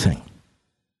sort of thing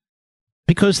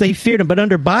because they feared him. But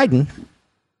under Biden,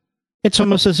 it's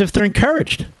almost as if they're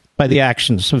encouraged by the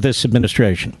actions of this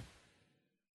administration.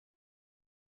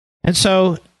 And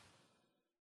so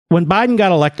when Biden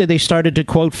got elected, they started to,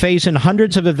 quote, phase in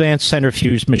hundreds of advanced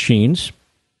centrifuge machines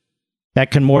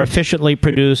that can more efficiently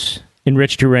produce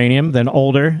enriched uranium than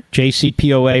older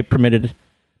JCPOA-permitted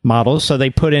models. So they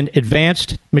put in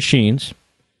advanced machines,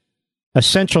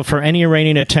 essential for any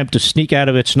Iranian attempt to sneak out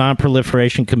of its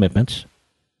non-proliferation commitments.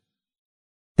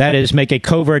 That is, make a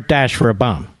covert dash for a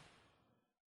bomb.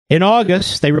 In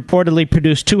August, they reportedly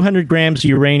produced 200 grams of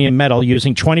uranium metal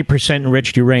using 20%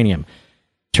 enriched uranium.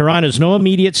 Tehran has no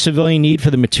immediate civilian need for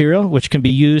the material, which can be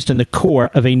used in the core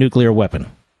of a nuclear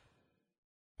weapon.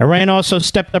 Iran also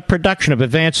stepped up production of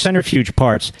advanced centrifuge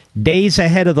parts days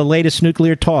ahead of the latest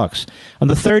nuclear talks. On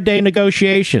the third day of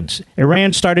negotiations,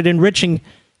 Iran started enriching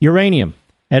uranium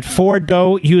at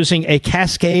Fordo using a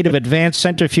cascade of advanced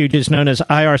centrifuges known as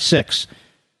IR-6,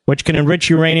 which can enrich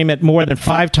uranium at more than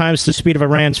 5 times the speed of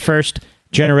Iran's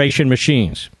first-generation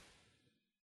machines.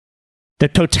 The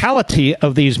totality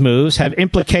of these moves have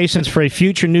implications for a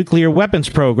future nuclear weapons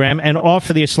program and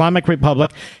offer the Islamic Republic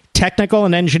technical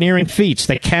and engineering feats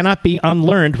that cannot be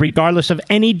unlearned regardless of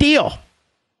any deal.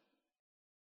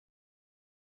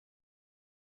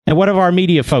 And what have our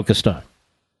media focused on?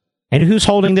 And who's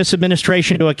holding this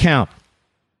administration to account?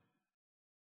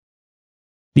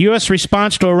 The U.S.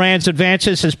 response to Iran's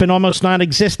advances has been almost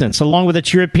non-existent. Along with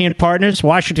its European partners,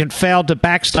 Washington failed to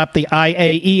backstop the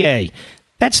IAEA.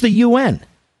 That's the UN.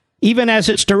 Even as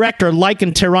its director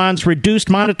likened Tehran's reduced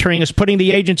monitoring as putting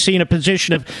the agency in a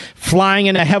position of flying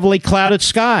in a heavily clouded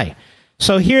sky.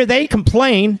 So here they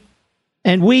complain,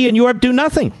 and we in Europe do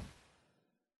nothing.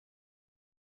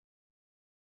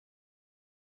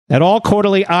 At all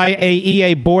quarterly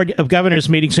IAEA Board of Governors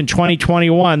meetings in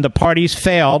 2021, the parties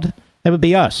failed, that would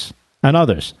be us and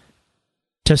others,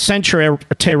 to censure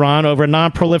Tehran over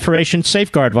non-proliferation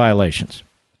safeguard violations.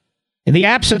 In the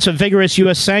absence of vigorous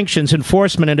U.S. sanctions,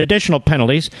 enforcement, and additional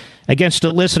penalties against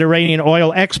illicit Iranian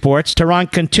oil exports, Tehran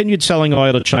continued selling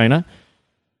oil to China,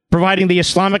 providing the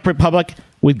Islamic Republic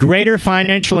with greater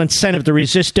financial incentive to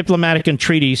resist diplomatic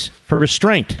entreaties for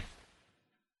restraint.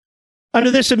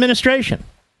 Under this administration,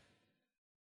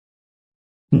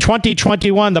 in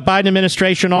 2021, the Biden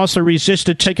administration also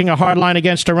resisted taking a hard line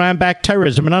against Iran-backed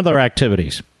terrorism and other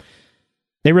activities.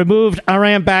 They removed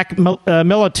Iran-backed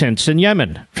militants in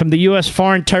Yemen from the U.S.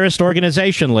 Foreign Terrorist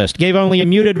Organization list, gave only a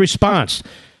muted response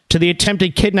to the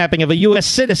attempted kidnapping of a U.S.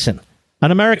 citizen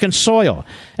on American soil,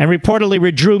 and reportedly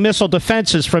withdrew missile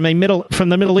defenses from the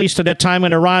Middle East at a time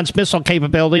when Iran's missile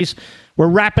capabilities were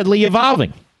rapidly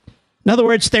evolving. In other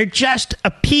words, they're just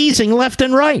appeasing left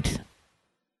and right.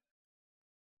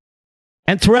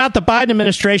 And throughout the Biden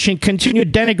administration,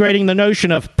 continued denigrating the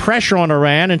notion of pressure on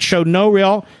Iran and showed no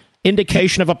real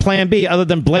indication of a plan B other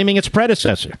than blaming its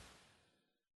predecessor.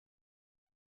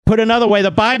 Put another way,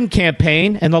 the Biden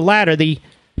campaign and the latter, the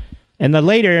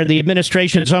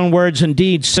administration's own words and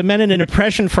deeds, cemented an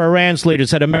impression for Iran's leaders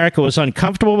that America was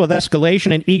uncomfortable with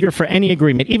escalation and eager for any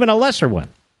agreement, even a lesser one,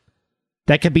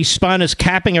 that could be spun as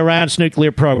capping Iran's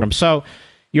nuclear program. So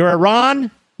you're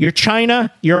Iran, you're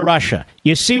China, you're Russia.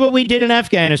 You see what we did in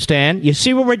Afghanistan. You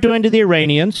see what we're doing to the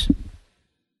Iranians.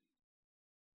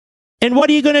 And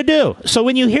what are you going to do? So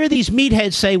when you hear these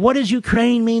meatheads say, what does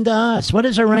Ukraine mean to us? What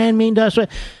does Iran mean to us?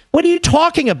 What are you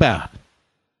talking about?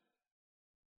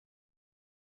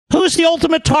 Who Who's the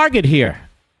ultimate target here?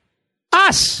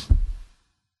 Us.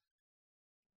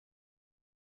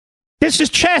 This is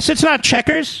chess. It's not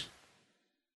checkers.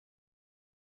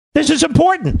 This is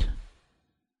important.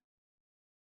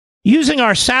 Using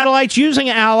our satellites, using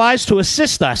allies to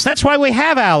assist us. That's why we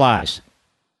have allies.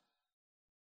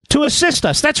 To assist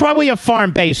us. That's why we have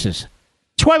farm bases.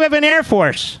 That's why we have an Air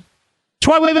Force.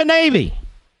 That's why we have a Navy.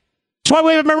 That's why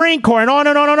we have a Marine Corps, and on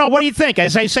and on and on. What do you think?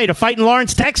 As I say, to fight in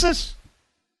Lawrence, Texas?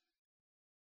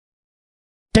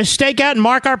 To stake out and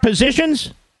mark our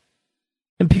positions?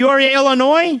 In Peoria,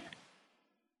 Illinois?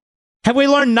 Have we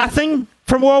learned nothing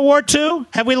from World War II?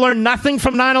 Have we learned nothing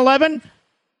from 9/11?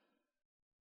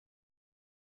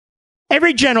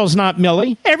 Every general's not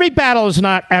Milley. Every battle is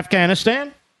not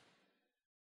Afghanistan.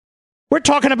 We're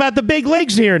talking about the big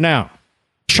leagues here now.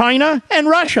 China and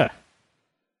Russia.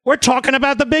 We're talking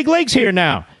about the big leagues here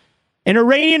now. An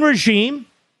Iranian regime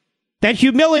that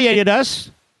humiliated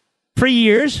us for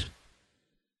years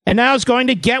and now is going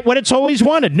to get what it's always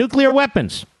wanted, nuclear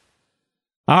weapons.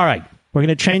 All right, we're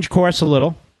going to change course a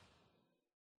little.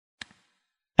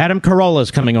 Adam Carolla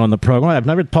is coming on the program. I've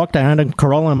never talked to Adam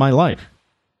Carolla in my life.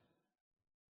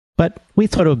 But we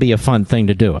thought it would be a fun thing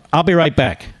to do. I'll be right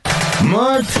back.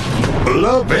 Mark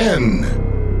Levin.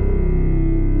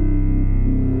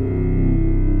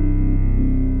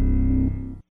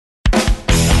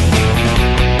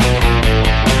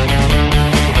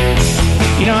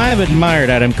 You know, I've admired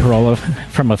Adam Carolla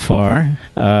from afar.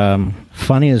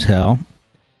 Funny as hell.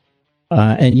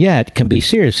 And yet can be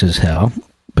serious as hell.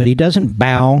 But he doesn't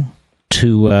bow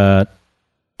to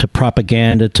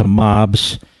propaganda, to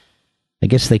mobs. I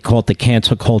guess they call it the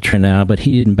cancel culture now, but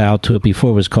he didn't bow to it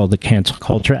before it was called the cancel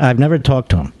culture. I've never talked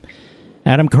to him.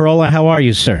 Adam Carolla, how are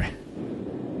you, sir?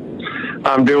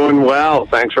 I'm doing well.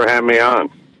 Thanks for having me on.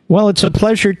 Well, it's a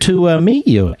pleasure to meet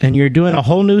you. And you're doing a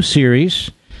whole new series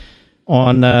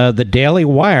on the Daily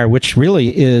Wire, which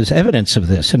really is evidence of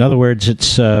this. In other words,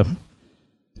 it's a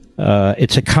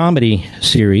comedy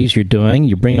series you're doing.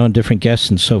 You bring on different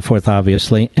guests and so forth,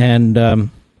 obviously.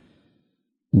 And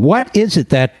what is it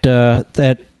that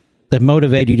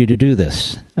motivated you to do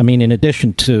this? I mean, in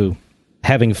addition to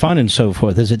having fun and so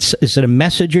forth, is it a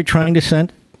message you're trying to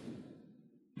send?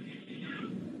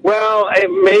 Well,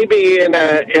 maybe in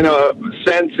a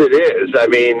sense it is. I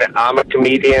mean, I'm a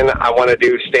comedian. I want to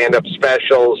do stand-up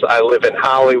specials. I live in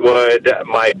Hollywood.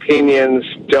 My opinions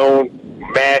don't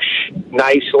mesh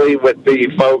nicely with the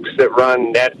folks that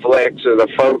run Netflix or the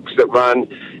folks that run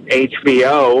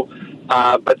HBO,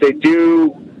 but they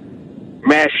do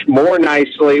mesh more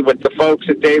nicely with the folks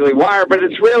at Daily Wire. But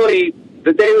it's really,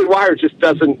 the Daily Wire just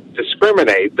doesn't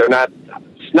discriminate. They're not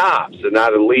snobs. They're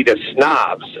not elitist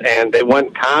snobs, and they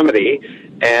want comedy.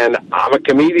 And I'm a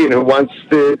comedian who wants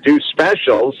to do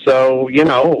specials, so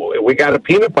we got a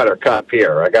peanut butter cup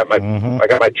here. I got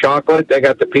my chocolate. I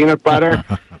got the peanut butter,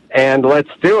 and let's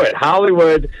do it.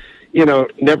 Hollywood,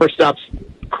 never stops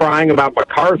crying about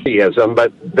McCarthyism,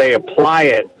 but they apply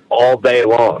it all day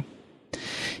long.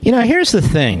 Here's the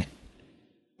thing.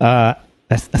 I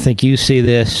think you see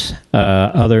this.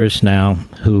 Others now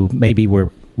who maybe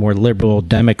were more liberal,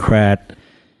 Democrat,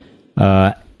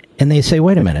 and they say,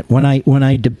 "Wait a minute. When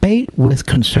I debate with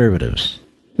conservatives,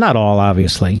 not all,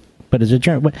 obviously, but as a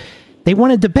general, they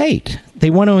want to debate.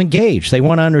 They want to engage. They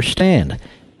want to understand,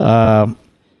 and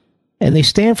they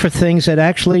stand for things that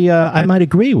actually I might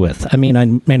agree with. I mean, I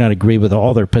may not agree with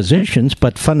all their positions,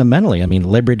 but fundamentally, I mean,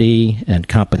 liberty and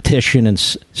competition and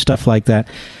stuff like that.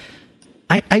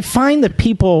 I find that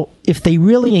people, if they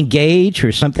really engage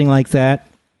or something like that,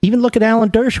 even look at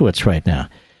Alan Dershowitz right now,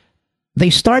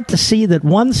 they start to see that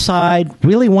one side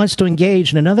really wants to engage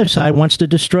and another side wants to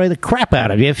destroy the crap out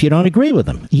of you if you don't agree with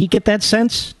them. You get that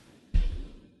sense?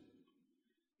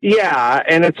 Yeah,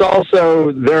 and it's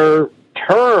also their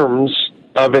terms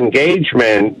of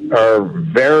engagement are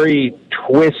very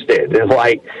twisted. It's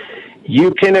like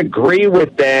you can agree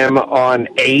with them on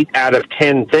 8 out of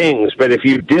 10 things, but if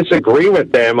you disagree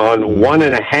with them on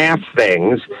 1.5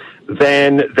 things,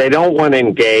 then they don't want to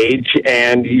engage.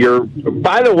 And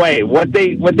by the way, what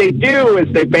they do is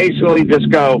they basically just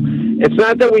go, it's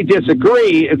not that we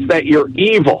disagree, it's that you're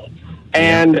evil.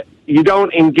 And you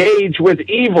don't engage with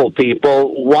evil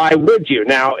people. Why would you?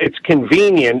 Now, it's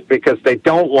convenient because they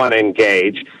don't want to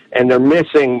engage and they're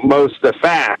missing most of the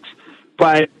facts.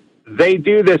 But they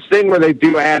do this thing where they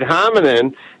do ad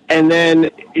hominem, and then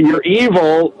you're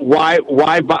evil.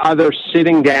 Why bother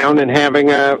sitting down and having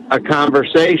a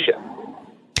conversation?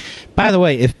 By the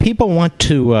way, if people want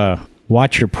to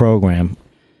watch your program,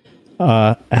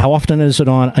 how often is it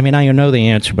on? I mean, I know the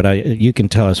answer, but you can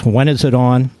tell us. When is it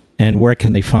on, and where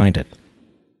can they find it?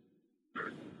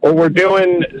 Well, we're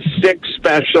doing 6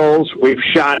 specials. We've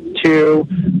shot 2,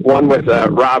 one with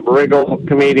Rob Riggle,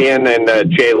 comedian,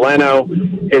 and Jay Leno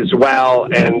as well,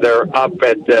 and they're up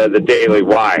at the Daily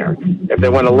Wire. If they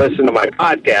want to listen to my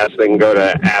podcast, they can go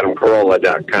to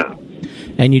adamcarolla.com.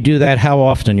 And you do that how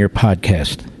often, your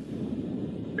podcast?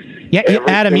 Yeah,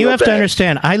 Adam, you have to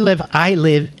understand, I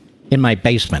live in my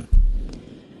basement.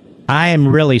 I am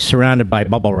really surrounded by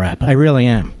bubble wrap. I really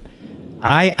am.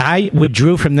 I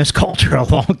withdrew from this culture a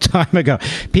long time ago.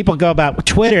 People go about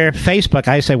Twitter, Facebook.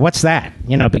 I say, what's that?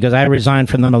 Because I resigned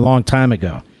from them a long time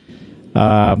ago.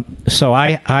 So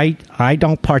I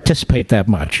don't participate that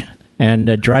much. And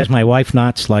it drives my wife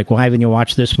nuts, like, why haven't you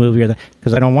watched this movie?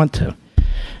 Because I don't want to.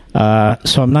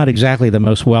 So I'm not exactly the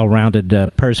most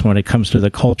well-rounded person when it comes to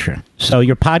the culture. So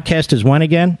your podcast is when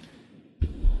again?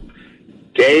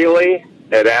 Daily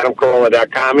at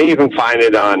adamcarolla.com. You can find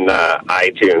it on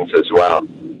iTunes as well.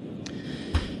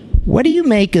 What do you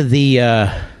make of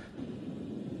the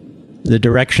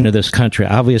direction of this country?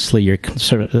 Obviously, you're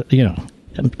concerned.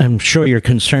 I'm sure you're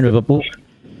concerned about. But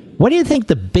what do you think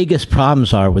the biggest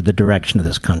problems are with the direction of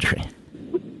this country?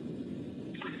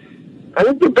 I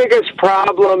think the biggest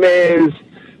problem is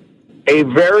a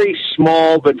very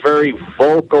small but very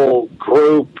vocal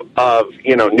group of,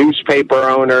 newspaper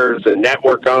owners and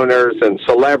network owners and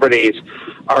celebrities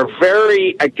are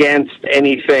very against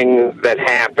anything that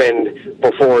happened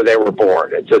before they were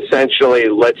born. It's essentially,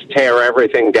 let's tear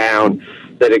everything down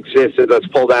that existed. Let's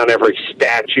pull down every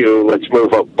statue. Let's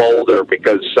move a boulder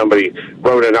because somebody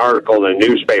wrote an article in a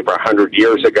newspaper 100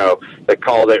 years ago that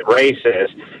called it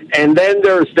racist. And then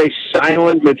there's the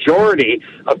silent majority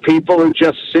of people who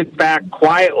just sit back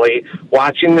quietly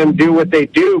watching them do what they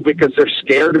do because they're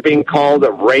scared of being called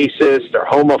a racist or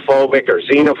homophobic or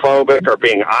xenophobic or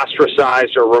being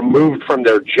ostracized or removed from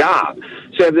their job.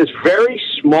 So you have this very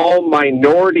small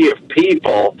minority of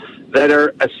people that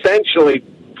are essentially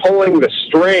pulling the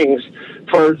strings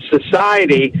for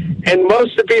society, and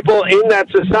most of the people in that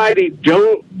society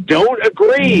don't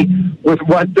agree with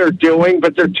what they're doing,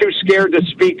 but they're too scared to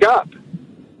speak up.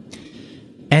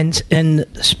 And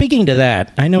speaking to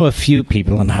that, I know a few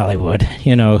people in Hollywood,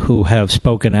 who have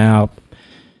spoken out.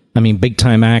 I mean, big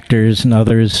time actors and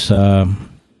others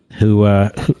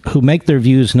who make their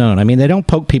views known. I mean, they don't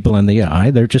poke people in the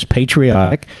eye; they're just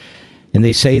patriotic. And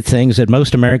they say things that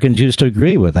most Americans used to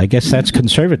agree with. I guess that's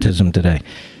conservatism today.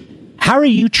 How are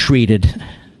you treated?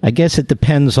 I guess it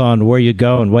depends on where you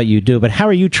go and what you do, but how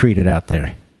are you treated out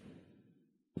there?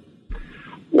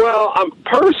 Well,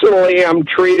 personally, I'm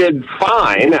treated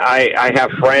fine. I have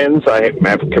friends. I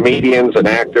have comedians and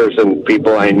actors and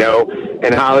people I know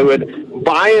in Hollywood.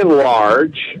 By and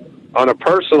large, on a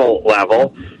personal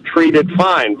level, treated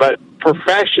fine. But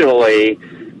professionally,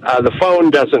 the phone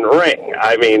doesn't ring.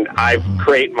 I mean, I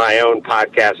create my own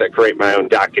podcasts. I create my own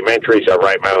documentaries. I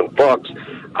write my own books.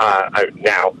 I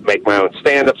now make my own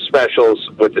stand-up specials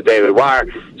with the Daily Wire.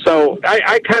 So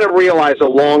I kind of realized a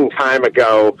long time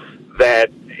ago that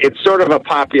it's sort of a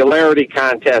popularity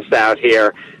contest out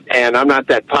here, and I'm not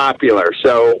that popular.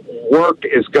 So work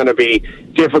is going to be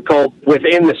difficult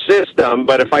within the system,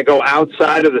 but if I go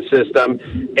outside of the system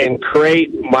and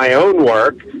create my own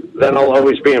work, then I'll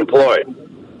always be employed.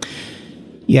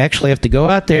 You actually have to go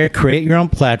out there, create your own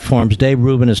platforms. Dave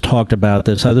Rubin has talked about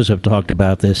this. Others have talked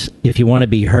about this. If you want to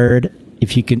be heard,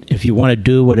 if you want to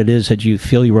do what it is that you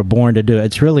feel you were born to do,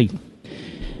 it's really.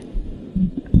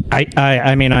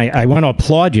 I mean, I want to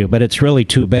applaud you, but it's really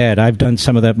too bad. I've done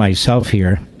some of that myself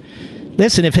here.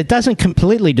 Listen, if it doesn't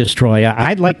completely destroy you,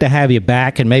 I'd like to have you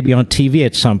back and maybe on TV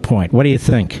at some point. What do you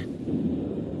think?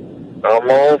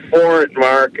 I'm all for it,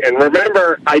 Mark. And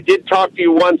remember, I did talk to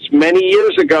you once many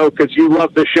years ago because you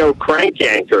love the show Crank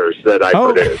Yankers that I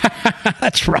produced.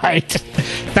 That's right.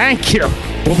 Thank you.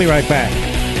 We'll be right back.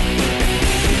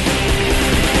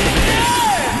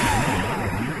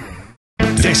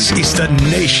 This is the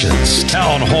nation's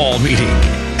town hall meeting,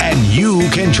 and you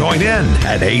can join in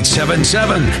at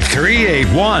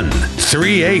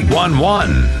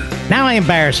 877-381-3811. Now I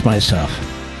embarrass myself,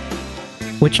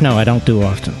 which, no, I don't do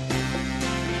often.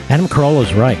 Adam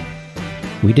Carolla's right.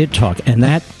 We did talk, and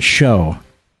that show,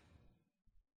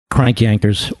 Crank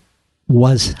Yankers,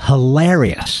 was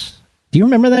hilarious. Do you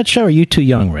remember that show? Or are you too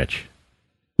young, Rich?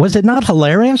 Was it not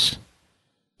hilarious?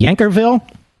 Yankerville?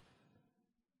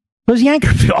 It was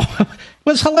Yankerville. It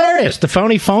was hilarious. The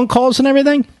phony phone calls and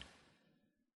everything.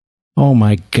 Oh,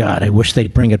 my God. I wish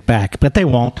they'd bring it back, but they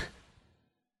won't.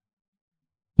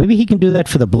 Maybe he can do that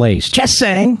for the Blaze. Just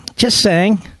saying. Just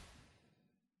saying.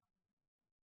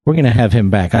 We're going to have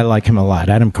him back. I like him a lot.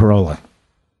 Adam Carolla.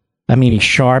 I mean, he's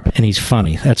sharp and he's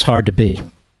funny. That's hard to be.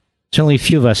 There's only a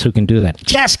few of us who can do that.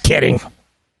 Just kidding.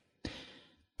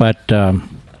 But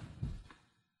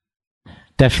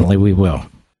definitely we will.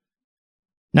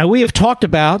 Now, we have talked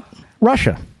about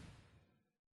Russia.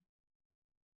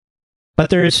 But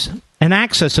there's an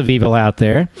axis of evil out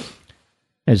there,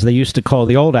 as they used to call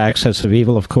the old axis of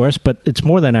evil, of course, but it's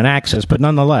more than an axis, but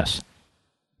nonetheless,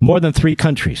 more than 3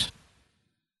 countries.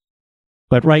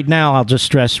 But right now, I'll just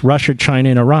stress Russia, China,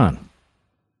 and Iran.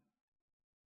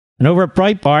 And over at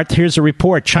Breitbart, here's a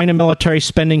report. China military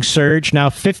spending surge, now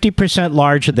 50%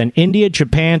 larger than India,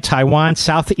 Japan, Taiwan,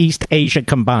 Southeast Asia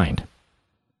combined.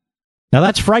 Now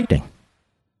that's frightening,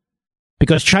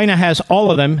 because China has all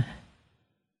of them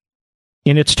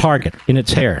in its target, in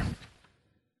its hair.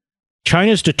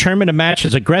 China is determined to match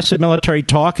its aggressive military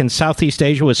talk in Southeast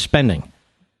Asia with spending.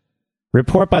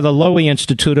 Report by the Lowy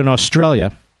Institute in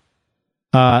Australia.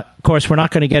 Of course, we're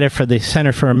not going to get it for the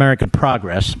Center for American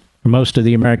Progress, or most of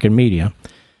the American media.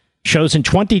 Shows in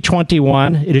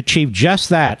 2021 it achieved just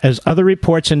that, as other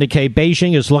reports indicate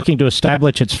Beijing is looking to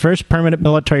establish its first permanent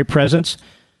military presence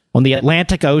on the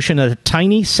Atlantic Ocean in the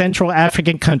tiny Central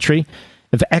African country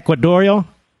of Equatorial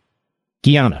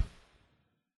Guinea.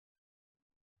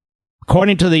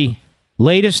 According to the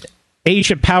latest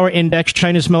Asia Power Index,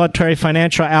 China's military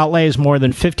financial outlay is more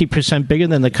than 50% bigger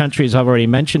than the countries I've already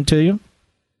mentioned to you.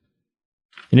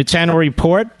 In its annual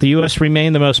report, the U.S.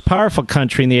 remained the most powerful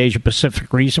country in the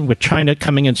Asia-Pacific region, with China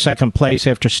coming in second place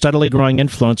after steadily growing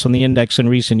influence on the index in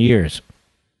recent years.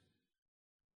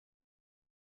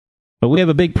 But we have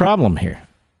a big problem here.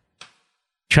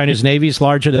 China's navy is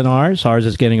larger than ours. Ours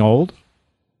is getting old.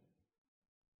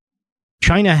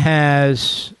 China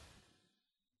has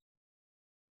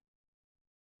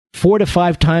 4 to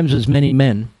 5 times as many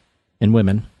men and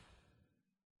women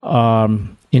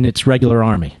in its regular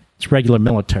army. Its regular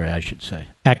military, I should say.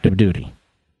 Active duty.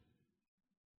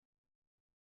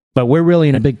 But we're really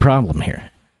in a big problem here.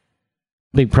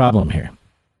 Big problem here.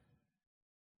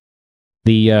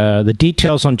 The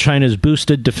details on China's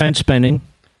boosted defense spending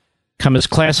come as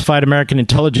classified American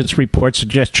intelligence reports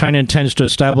suggest China intends to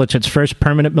establish its first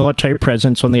permanent military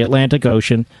presence on the Atlantic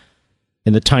Ocean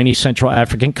in the tiny Central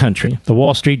African country. The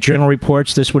Wall Street Journal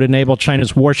reports this would enable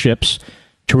China's warships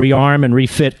to rearm and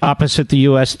refit opposite the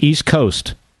U.S. East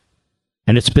Coast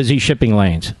and its busy shipping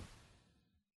lanes.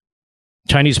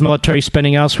 Chinese military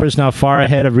spending elsewhere is now far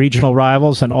ahead of regional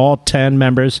rivals and all 10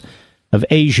 members of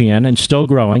ASEAN, and still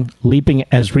growing, leaping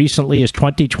as recently as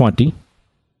 2020.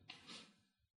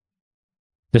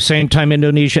 The same time,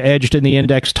 Indonesia edged in the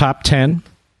index top 10.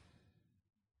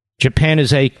 Japan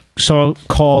is a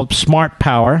so-called smart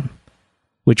power,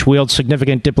 which wields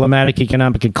significant diplomatic,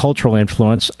 economic, and cultural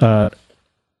influence.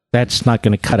 That's not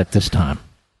going to cut it this time.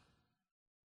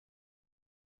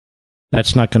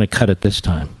 That's not going to cut it this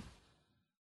time.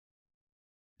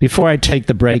 Before I take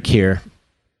the break here,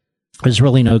 there's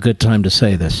really no good time to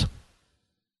say this.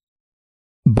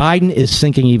 Biden is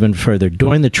sinking even further.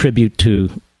 During the tribute to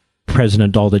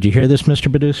President Dole, did you hear this, Mr.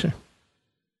 Producer?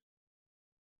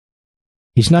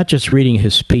 He's not just reading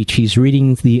his speech, he's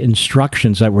reading the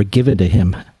instructions that were given to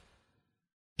him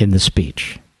in the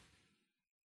speech.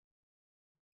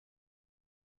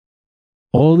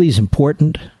 All these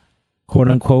important,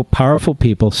 quote-unquote, powerful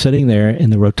people sitting there in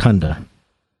the rotunda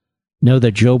know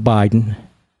that Joe Biden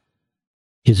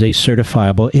is a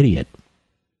certifiable idiot.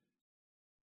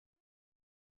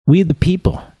 We, the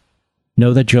people,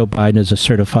 know that Joe Biden is a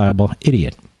certifiable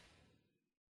idiot.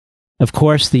 Of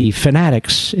course, the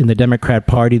fanatics in the Democrat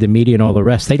Party, the media, and all the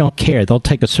rest, they don't care. They'll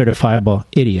take a certifiable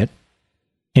idiot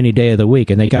any day of the week,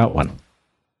 and they got one.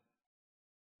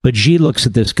 But Xi looks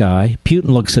at this guy, Putin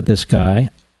looks at this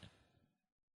guy,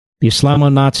 the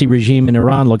Islamo-Nazi regime in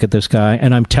Iran look at this guy,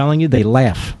 and I'm telling you, they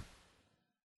laugh.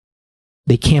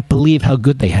 They can't believe how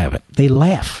good they have it. They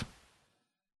laugh.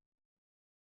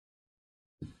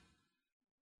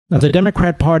 Now, the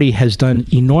Democrat Party has done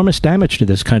enormous damage to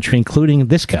this country, including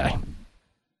this guy.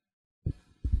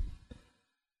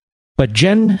 But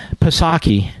Jen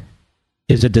Psaki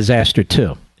is a disaster,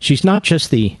 too. She's not just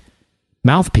the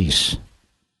mouthpiece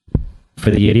for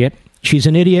the idiot. She's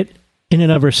an idiot in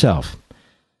and of herself.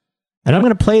 And I'm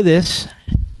going to play this,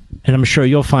 and I'm sure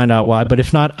you'll find out why, but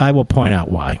if not, I will point out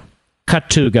why. Cut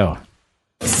 2, go.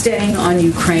 Staying on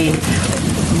Ukraine,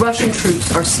 Russian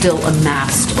troops are still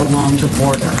amassed along the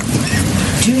border.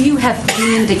 Do you have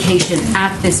any indication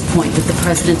at this point that the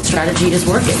president's strategy is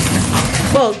working?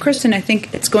 Well, Kristen, I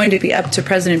think it's going to be up to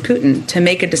President Putin to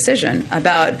make a decision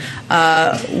about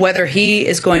whether he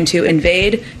is going to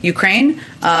invade Ukraine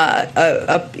and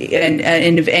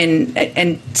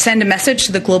send a message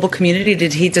to the global community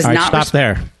that he does not. Stop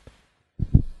there.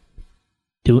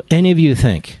 Do any of you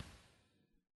think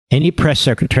Any press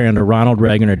secretary under Ronald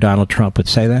Reagan or Donald Trump would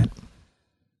say that?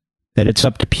 That it's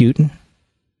up to Putin?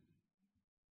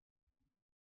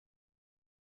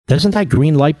 Doesn't that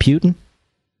green light Putin?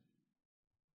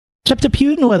 It's up to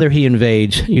Putin whether he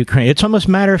invades Ukraine. It's almost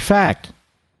matter of fact.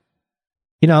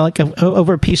 You know, like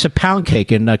over a piece of pound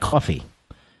cake and coffee.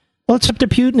 Well, it's up to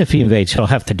Putin if he invades. He'll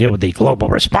have to deal with the global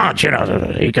response,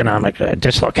 the economic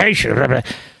dislocation.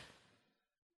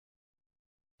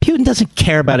 Putin doesn't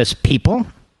care about his people.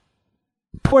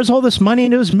 He pours all this money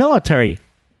into his military.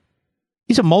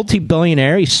 He's a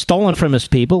multi-billionaire. He's stolen from his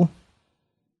people.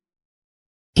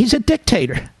 He's a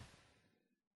dictator.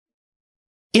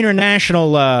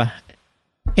 International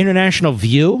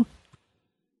view.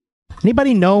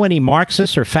 Anybody know any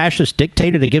Marxist or fascist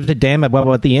dictator that gives a damn about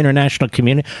what the international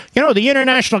community? The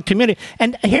international community.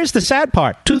 And here's the sad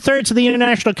part. 2/3 of the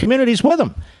international community is with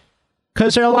them.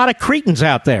 Because there are a lot of cretins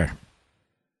out there.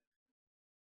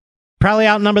 Probably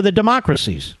outnumber the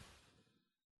democracies.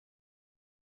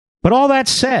 But all that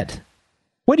said,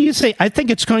 what do you say? I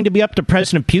think it's going to be up to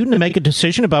President Putin to make a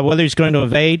decision about whether he's going to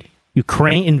invade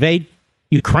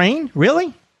Ukraine?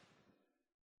 Really?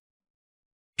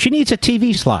 She needs a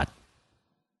TV slot.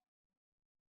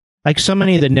 Like so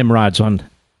many of the Nimrods on...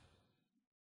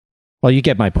 Well, you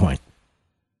get my point.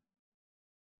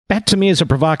 That to me is a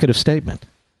provocative statement.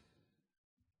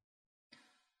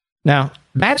 Now,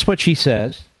 that's what she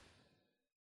says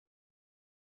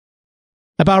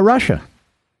about Russia.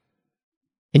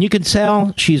 And you can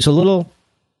tell she's a little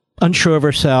unsure of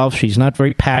herself. She's not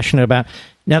very passionate about...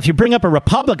 Now, if you bring up a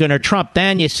Republican or Trump,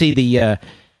 then you see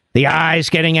the eyes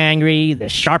getting angry, the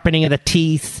sharpening of the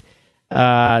teeth,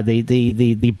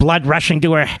 the blood rushing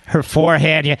to her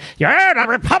forehead. You're a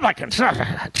Republican,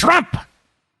 Trump,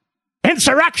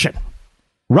 insurrection.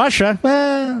 Russia,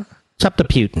 well, it's up to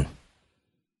Putin.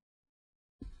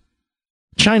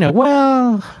 China,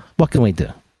 well, what can we do?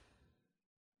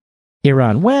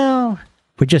 Iran, well,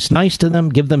 we're just nice to them,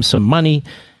 give them some money.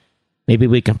 Maybe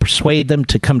we can persuade them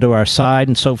to come to our side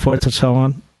and so forth and so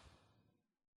on.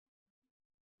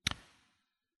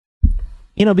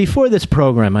 Before this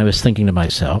program, I was thinking to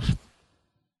myself,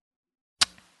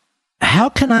 how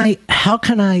can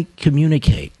I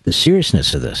communicate the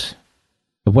seriousness of this,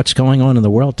 of what's going on in the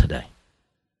world today?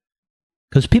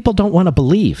 Because people don't want to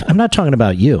believe. I'm not talking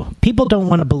about you. People don't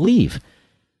want to believe.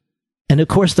 And of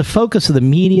course, the focus of the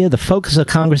media, the focus of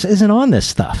Congress isn't on this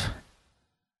stuff.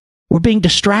 We're being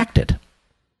distracted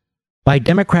by a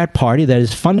Democrat Party that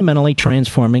is fundamentally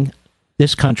transforming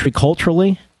this country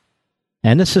culturally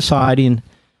and the society and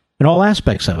all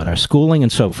aspects of it, our schooling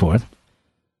and so forth.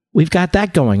 We've got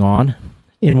that going on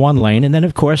in one lane. And then,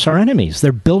 of course, our enemies.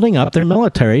 They're building up their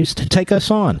militaries to take us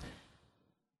on.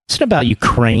 It's not about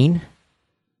Ukraine.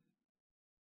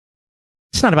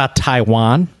 It's not about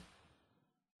Taiwan.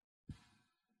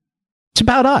 It's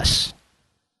about us.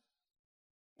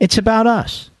 It's about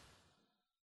us.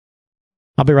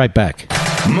 I'll be right back.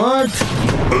 Mark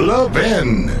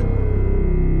Levin.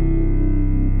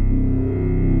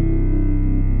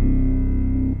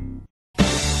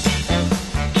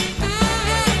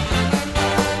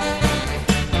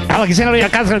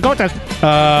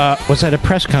 Was at a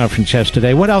press conference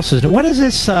yesterday. What else is it? What does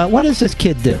this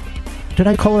kid do? Did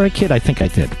I call her a kid? I think I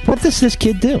did. What does this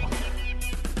kid do?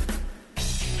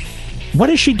 What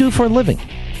does she do for a living?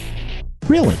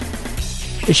 Really?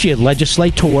 Is she a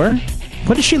legislator?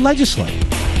 What does she legislate?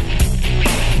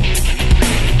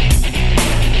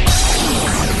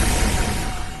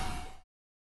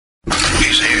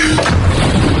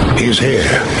 He's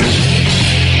here.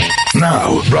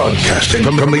 Now, broadcasting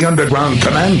from the underground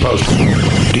command post,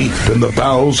 deep in the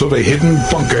bowels of a hidden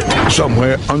bunker,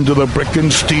 somewhere under the brick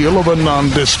and steel of a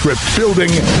nondescript building,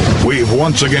 we've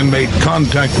once again made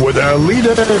contact with our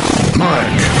leader, Mark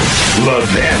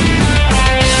Levin.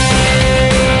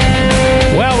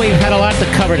 Well, we've had a lot to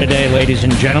cover today, ladies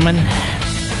and gentlemen.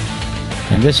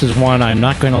 And this is one I'm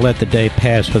not going to let the day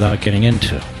pass without getting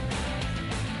into.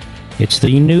 It's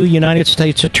the new United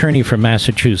States Attorney from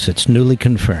Massachusetts, newly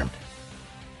confirmed.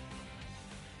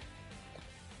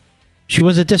 She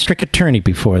was a district attorney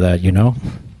before that,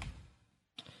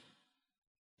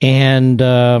 And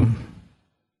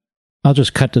I'll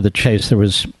just cut to the chase.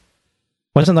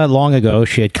 Wasn't that long ago,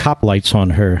 she had cop lights on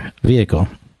her vehicle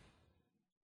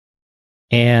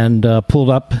and pulled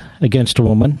up against a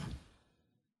woman,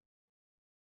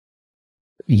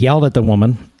 yelled at the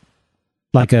woman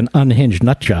like an unhinged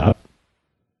nut job,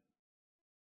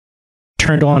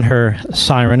 turned on her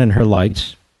siren and her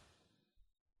lights,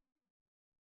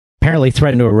 apparently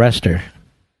threatened to arrest her.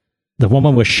 The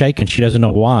woman was shaken. She doesn't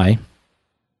know why.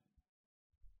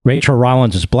 Rachel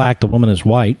Rollins is black. The woman is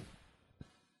white.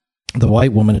 The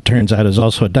white woman, it turns out, is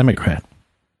also a Democrat.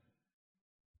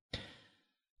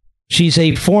 She's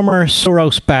a former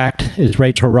Soros-backed, is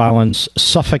Rachel Rollins,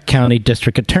 Suffolk County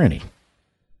District Attorney.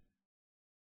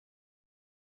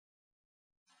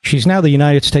 She's now the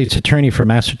United States Attorney for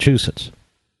Massachusetts,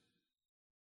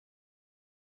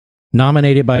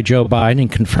 nominated by Joe Biden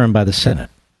and confirmed by the Senate.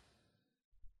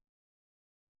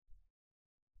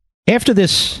 After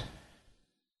this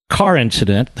car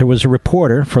incident, there was a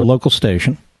reporter for a local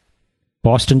station,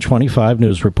 Boston 25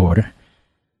 news reporter,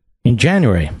 in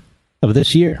January of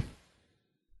this year.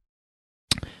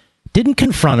 Didn't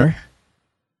confront her.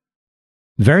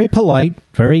 Very polite,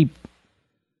 very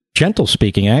gentle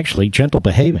speaking, actually, gentle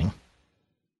behaving.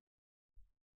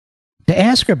 To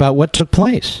ask her about what took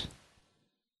place.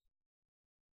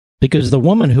 Because the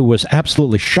woman who was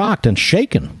absolutely shocked and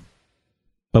shaken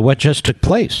by what just took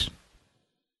place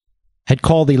had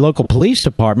called the local police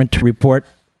department to report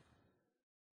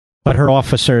what their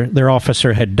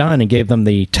officer had done and gave them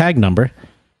the tag number.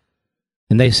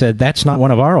 And they said, that's not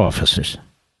one of our officers.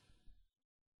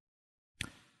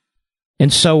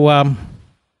 And so,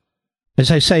 as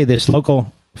I say, this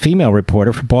local female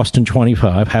reporter for Boston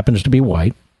 25 happens to be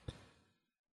white.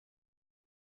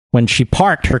 When she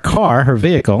parked her car, her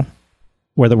vehicle,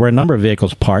 where there were a number of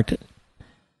vehicles parked,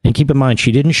 and keep in mind,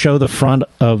 she didn't show the front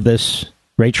of this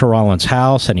Rachel Rollins'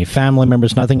 house, any family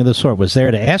members, nothing of the sort, was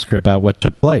there to ask her about what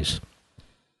took place.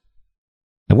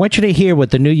 I want you to hear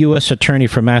what the new U.S. Attorney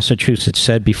for Massachusetts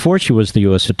said before she was the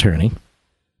U.S. Attorney.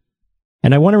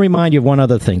 And I want to remind you of one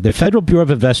other thing. The Federal Bureau of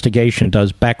Investigation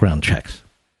does background checks.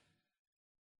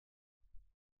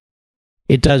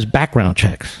 It does background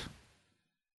checks.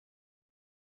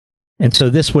 And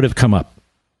so this would have come up,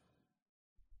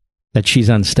 that she's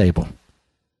unstable.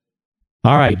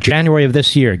 All right, January of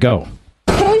this year, go.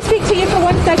 Can we speak to you for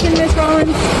 1 second, Ms.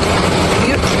 Rollins?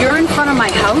 You're in front of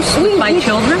my house with my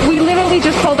children? We literally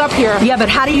just pulled up here. Yeah, but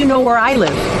how do you know where I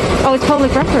live? Oh, it's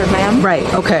public record, ma'am. Right,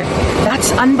 okay.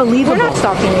 That's unbelievable. We're not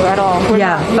stalking you at all. We're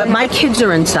not. My kids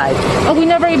are inside. Oh, we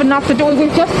never even knocked the door. We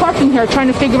were just parking here trying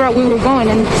to figure out where we were going,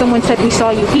 and someone said we saw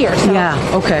you here. So.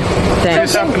 Yeah, okay. Thanks.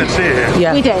 There's something to see here.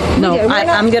 Yeah. We did. No,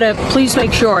 I'm going to please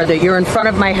make sure that you're in front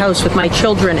of my house with my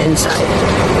children inside.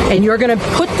 And you're going to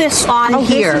put this on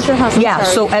here. This is your house. Yeah,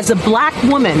 so as a black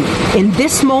woman in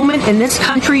this moment, in this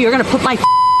country, you're going to put my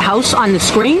house on the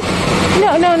screen?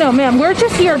 No, ma'am. We're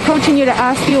just here approaching you to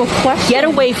ask you a question. Get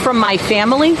away from my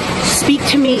family. Speak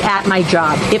to me at my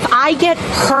job. If I get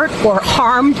hurt or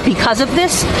harmed because of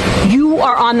this, you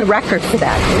are on the record for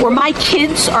that. Or my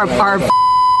kids are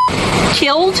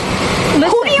killed. Listen.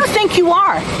 Who do you think you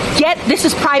are? This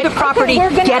is private property.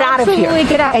 Okay, get out of here.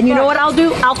 Get out. And you know what I'll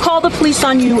do? I'll call the police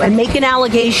on you and make an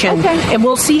allegation, and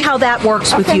we'll see how that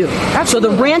works with you. Absolutely.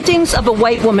 So the rantings of a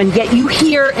white woman get you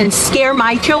here and scare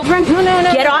my children? No.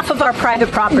 Get off of our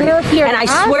private property. We're here And I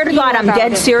to swear to ask God, you I'm about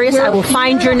dead it. serious. I will We're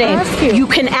find your here to name. ask you. You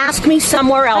can ask me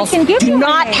somewhere else. can give Do you my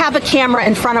not name. have a camera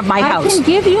in front of my house. I can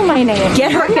give you my name.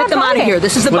 Get I'm not them out of hiding. here.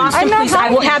 This is the Boston I'm not Police. I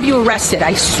will hiding. have you arrested.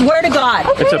 I swear to God.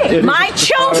 Okay. My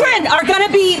children are going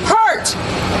to be hurt.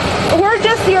 We're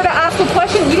just here to ask a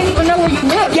question. We didn't even know where you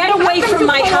live. Get You away happened from to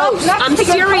my pull house. up next I'm to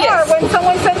your serious. car when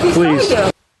someone said we saw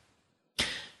you.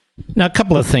 Now, a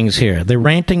couple of things here. The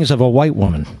rantings of a white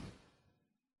woman.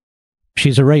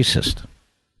 She's a racist.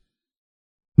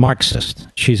 Marxist.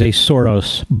 She's a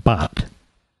Soros bot.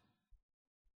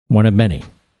 One of many.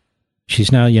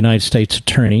 She's now a United States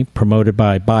Attorney promoted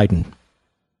by Biden.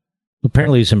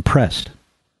 Apparently is impressed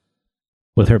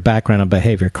with her background and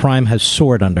behavior. Crime has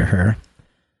soared under her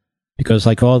because,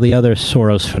 like all the other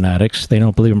Soros fanatics, they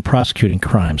don't believe in prosecuting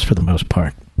crimes for the most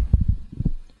part.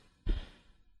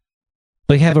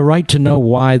 They have a right to know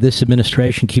why this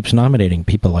administration keeps nominating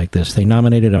people like this. They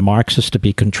nominated a Marxist to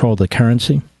be control of the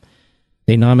currency.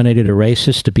 They nominated a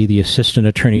racist to be the Assistant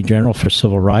Attorney General for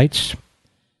Civil Rights,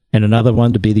 and another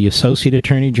one to be the Associate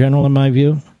Attorney General, in my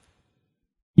view.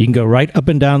 You can go right up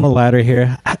and down the ladder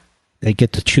here. They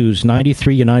get to choose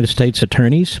 93 United States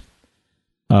attorneys.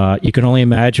 You can only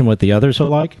imagine what the others are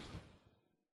like.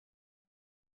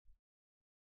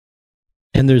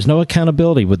 And there's no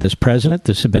accountability with this president,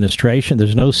 this administration.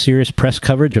 There's no serious press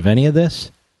coverage of any of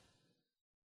this.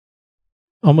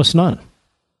 Almost none.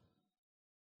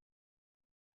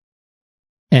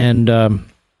 And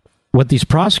what these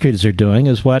prosecutors are doing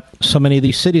is what so many of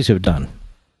these cities have done.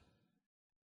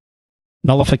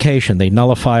 Nullification. They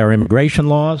nullify our immigration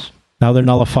laws. Now they're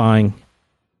nullifying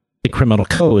the criminal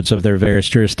codes of their various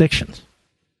jurisdictions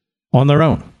on their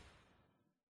own.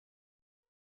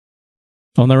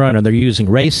 On their own. And they're using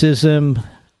racism.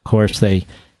 Of course, they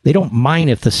don't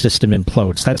mind if the system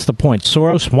implodes. That's the point.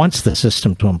 Soros wants the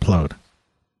system to implode.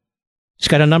 He's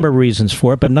got a number of reasons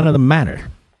for it, but none of them matter.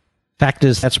 Fact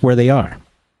is, that's where they are.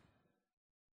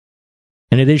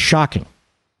 And it is shocking.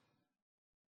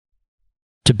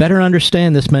 To better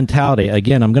understand this mentality,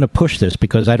 again, I'm going to push this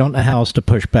because I don't know how else to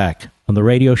push back. On the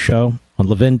radio show, on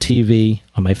Levin TV,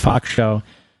 on my Fox show.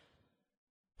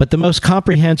 But the most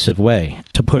comprehensive way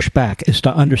to push back is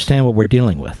to understand what we're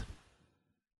dealing with.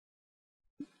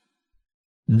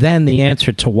 Then the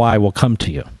answer to why will come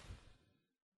to you.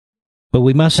 But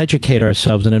we must educate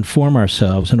ourselves and inform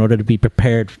ourselves in order to be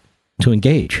prepared to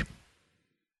engage.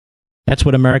 That's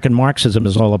what American Marxism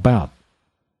is all about.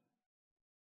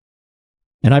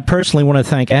 And I personally want to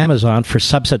thank Amazon for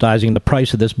subsidizing the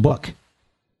price of this book.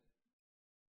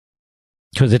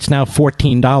 Because it's now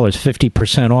 $14,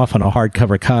 50% off on a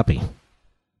hardcover copy.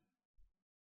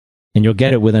 And you'll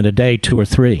get it within a day, 2 or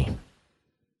 3.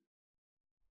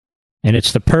 And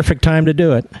it's the perfect time to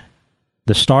do it.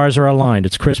 The stars are aligned.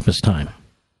 It's Christmas time.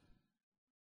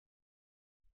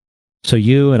 So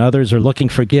you and others are looking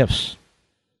for gifts.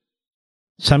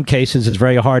 Some cases, it's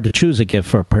very hard to choose a gift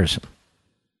for a person.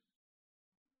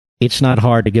 It's not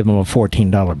hard to give them a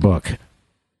 $14 book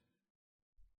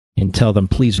and tell them,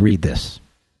 please read this.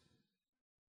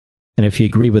 And if you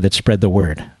agree with it, spread the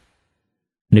word.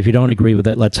 And if you don't agree with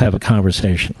it, let's have a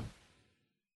conversation.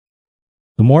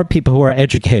 The more people who are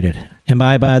educated, and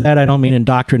by that I don't mean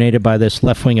indoctrinated by this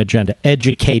left-wing agenda,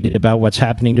 educated about what's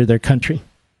happening to their country,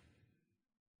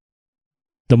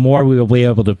 the more we will be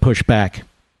able to push back,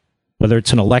 whether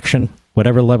it's an election,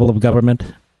 whatever level of government,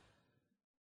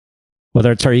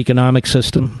 whether it's our economic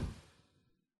system,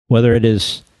 whether it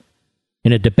is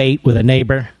in a debate with a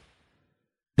neighbor.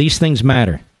 These things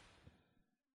matter.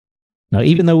 Now,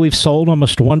 even though we've sold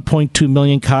almost 1.2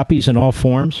 million copies in all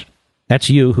forms, that's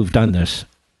you who've done this.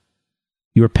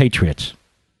 You're patriots.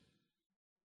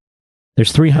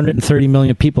 There's 330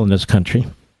 million people in this country.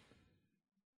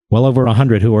 Well over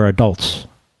 100 who are adults.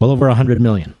 Well over 100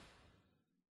 million.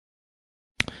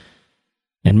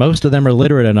 And most of them are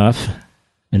literate enough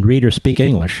and read or speak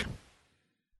English.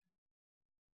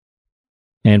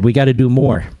 And we got to do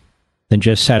more than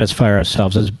just satisfy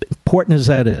ourselves, as important as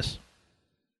that is.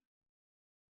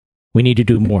 We need to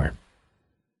do more.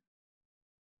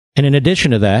 And in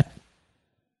addition to that,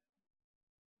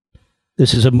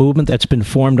 this is a movement that's been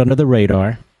formed under the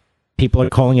radar. People are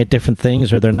calling it different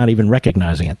things, or they're not even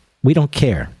recognizing it. We don't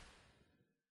care.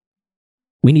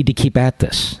 We need to keep at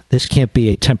this. This can't be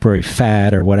a temporary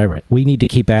fad or whatever. We need to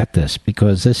keep at this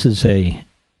because this is an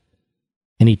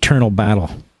eternal battle.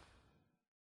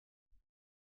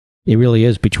 It really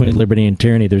is between liberty and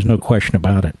tyranny. There's no question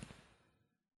about it.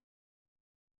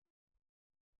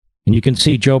 And you can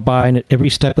see Joe Biden at every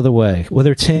step of the way.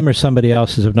 Whether it's him or somebody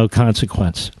else is of no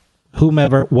consequence.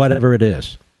 Whomever, whatever it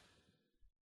is.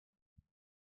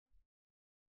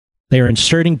 They are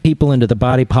inserting people into the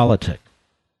body politic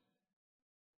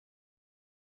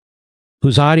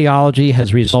whose ideology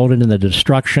has resulted in the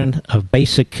destruction of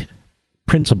basic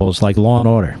principles like law and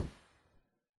order.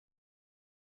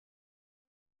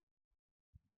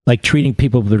 Like treating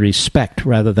people with respect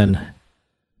rather than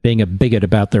being a bigot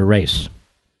about their race.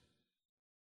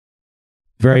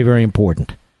 Very, very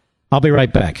important. I'll be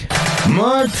right back.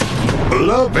 Mark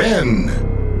Levin.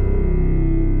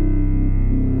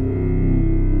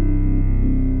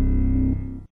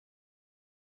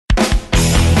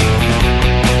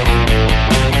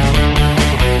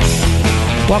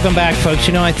 Welcome back, folks.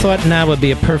 You know, I thought now would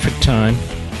be a perfect time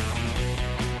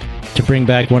to bring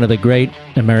back one of the great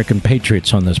American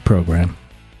patriots on this program.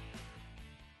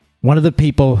 One of the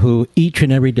people who each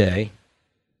and every day,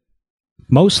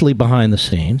 mostly behind the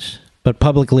scenes, but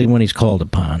publicly when he's called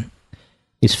upon,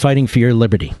 is fighting for your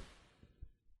liberty.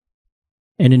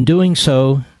 And in doing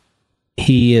so,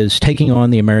 he is taking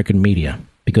on the American media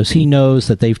because he knows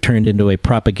that they've turned into a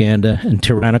propaganda and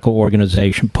tyrannical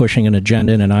organization pushing an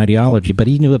agenda and an ideology, but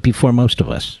he knew it before most of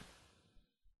us.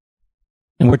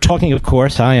 And we're talking, of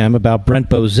course, I am, about Brent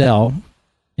Bozell,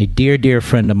 a dear, dear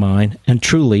friend of mine, and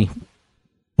truly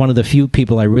one of the few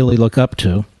people I really look up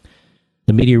to.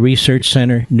 The Media Research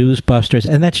Center, Newsbusters,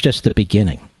 and that's just the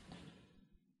beginning.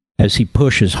 As he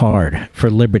pushes hard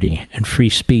for liberty and free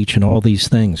speech and all these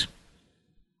things.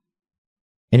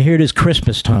 And here it is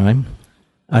Christmas time.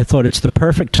 I thought it's the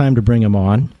perfect time to bring him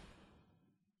on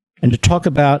and to talk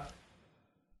about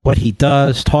what he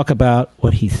does, talk about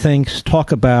what he thinks,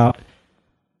 talk about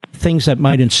things that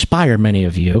might inspire many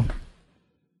of you.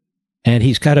 And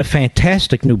he's got a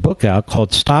fantastic new book out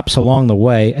called Stops Along the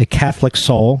Way, A Catholic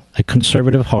Soul, A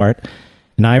Conservative Heart,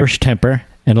 an Irish Temper,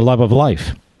 and a Love of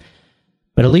Life.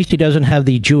 But at least he doesn't have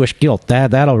the Jewish guilt.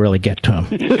 That'll really get to him.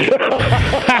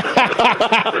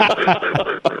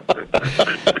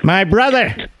 My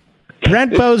brother,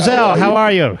 Brent Bozell, how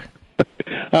are you?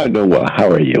 I'm doing well. How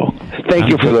are you? Thank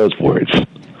you for those words.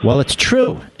 Well, it's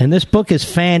true. And this book is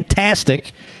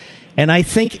fantastic. And I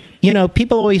think,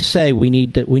 people always say we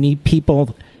need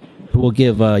people who will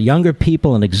give younger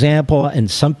people an example,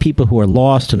 and some people who are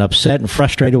lost and upset and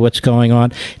frustrated with what's going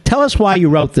on. Tell us why you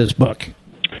wrote this book.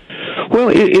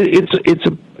 Well,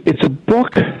 it's a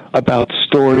book about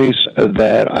stories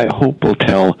that I hope will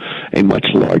tell a much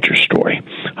larger story.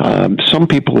 Some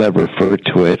people have referred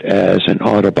to it as an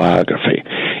autobiography.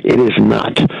 It is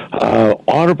not.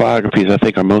 Autobiographies, I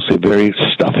think, are mostly very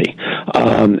stuffy.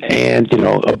 And,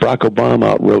 Barack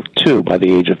Obama wrote 2 by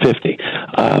the age of 50.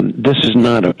 This is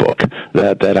not a book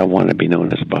that I want to be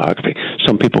known as a biography.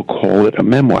 Some people call it a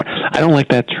memoir. I don't like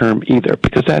that term either,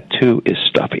 because that, too, is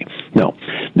stuffy. No.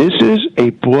 This is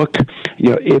a book,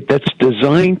 that's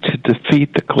designed to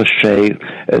defeat the cliche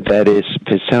that is, if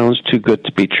it sounds too good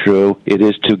to be true, it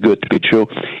is too good to be true.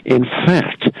 In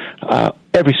fact,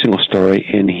 every single story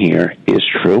in here is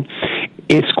true.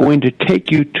 It's going to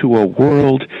take you to a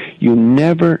world you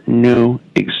never knew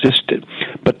existed.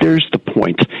 But there's the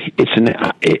point.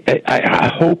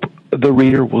 I hope the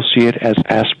reader will see it as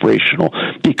aspirational,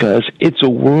 because it's a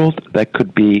world that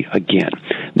could be again.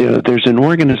 There's an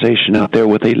organization out there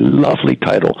with a lovely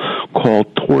title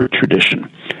called Toward Tradition.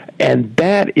 And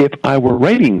that, if I were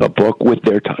writing a book with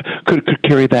their could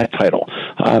carry that title.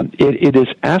 It is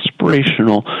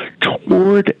aspirational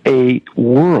toward a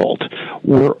world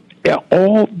where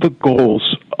all the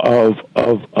goals of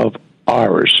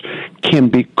ours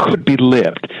could be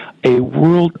lived. A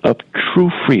world of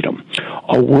true freedom.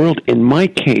 A world, in my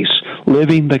case,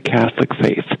 living the Catholic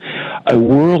faith. A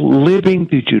world living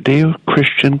the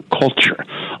Judeo-Christian culture.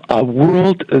 A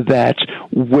world that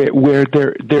where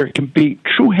there can be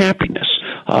true happiness.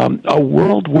 A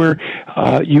world where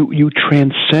you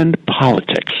transcend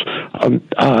politics.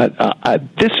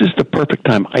 This is the perfect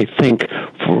time, I think,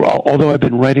 although I've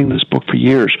been writing this book for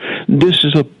years, this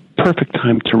is a perfect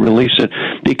time to release it,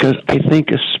 because I think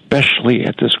especially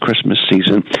at this Christmas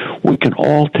season, we can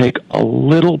all take a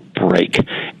little break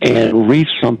and read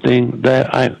something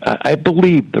that I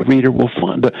believe the reader will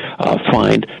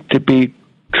find to be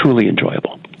truly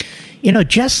enjoyable.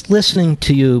 Just listening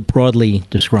to you broadly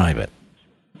describe it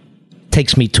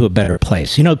takes me to a better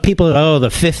place. People, the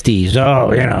 50s,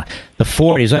 the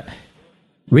 40s.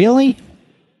 Really?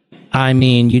 I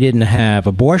mean, you didn't have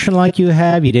abortion like you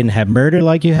have. You didn't have murder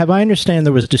like you have. I understand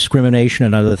there was discrimination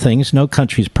and other things. No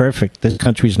country's perfect. This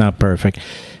country's not perfect,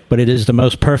 but it is the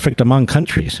most perfect among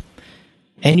countries.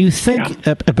 And you think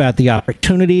about the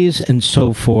opportunities and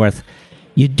so forth.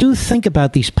 You do think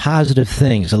about these positive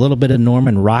things, a little bit of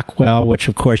Norman Rockwell, which,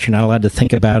 of course, you're not allowed to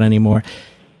think about anymore.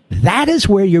 That is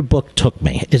where your book took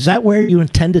me. Is that where you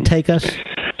intend to take us?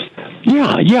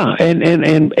 Yeah,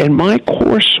 and my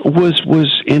course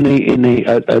was in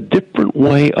a different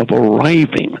way of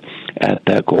arriving at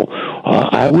that goal.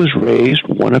 I was raised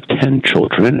one of 10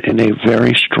 children in a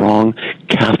very strong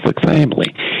Catholic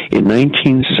family. In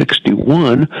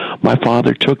 1961, my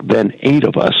father took then 8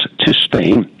 of us to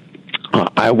Spain.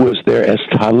 I was there as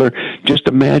a toddler. Just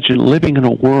imagine living in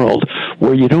a world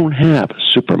where you don't have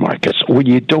supermarkets, where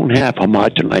you don't have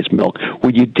homogenized milk,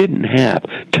 where you didn't have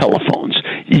telephones.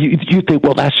 You think,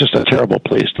 well, that's just a terrible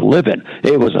place to live in.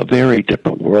 It was a very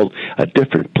different world, a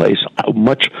different place,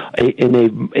 in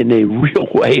a real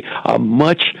way, a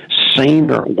much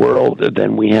saner world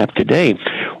than we have today.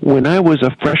 When I was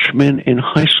a freshman in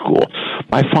high school,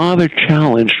 my father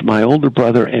challenged my older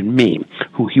brother and me,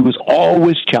 who he was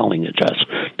always challenging us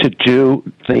to do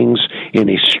things in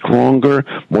a stronger,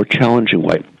 more challenging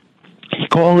way. He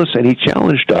called us and he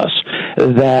challenged us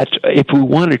that if we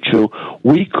wanted to,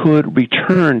 we could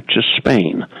return to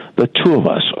Spain, the 2 of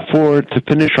us, to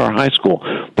finish our high school.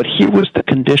 But here was the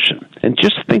condition. And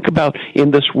just think about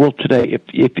in this world today,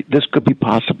 if this could be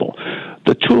possible.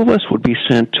 The 2 of us would be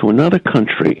sent to another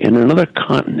country in another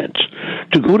continent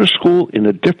to go to school in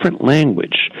a different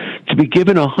language, to be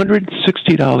given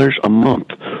 $160 a month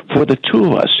for the 2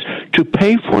 of us, to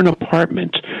pay for an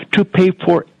apartment, to pay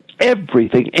for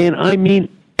everything, and I mean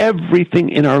everything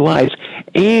in our lives,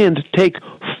 and take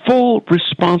full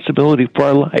responsibility for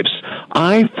our lives.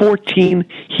 I 14,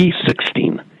 he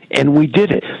 16, and we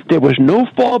did it. There was no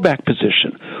fallback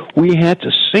position. We had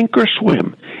to sink or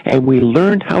swim, and we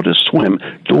learned how to swim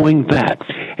doing that.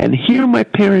 And here my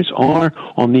parents are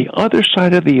on the other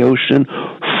side of the ocean,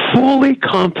 fully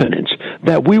confident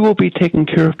that we will be taken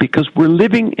care of because we're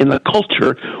living in a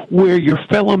culture where your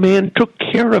fellow man took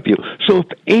care of you. So if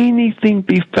anything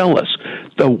befell us,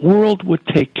 the world would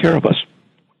take care of us.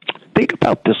 think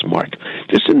about this, Mark.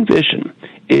 Just envision.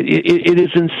 It is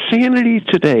insanity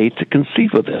today to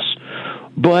conceive of this.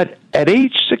 But at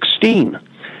age 16,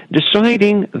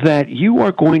 deciding that you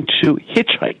are going to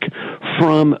hitchhike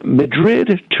from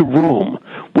Madrid to Rome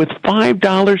with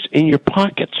 $5 in your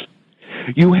pockets.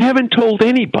 You haven't told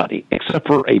anybody except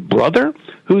for a brother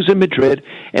who's in Madrid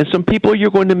and some people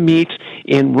you're going to meet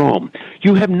in Rome.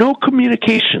 You have no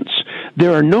communications.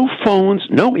 There are no phones,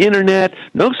 no internet,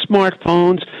 no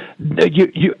smartphones.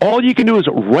 All you can do is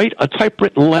write a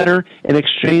typewritten letter and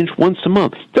exchange once a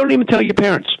month. Don't even tell your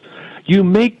parents. You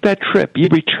make that trip. You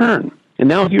return. And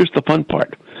now here's the fun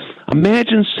part.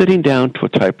 Imagine sitting down to a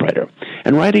typewriter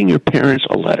and writing your parents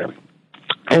a letter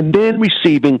and then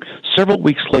receiving several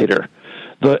weeks later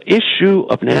the issue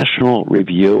of National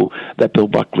Review that Bill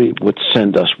Buckley would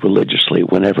send us religiously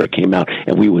whenever it came out,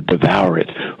 and we would devour it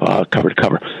cover to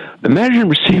cover. Imagine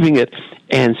receiving it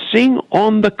and seeing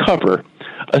on the cover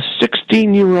a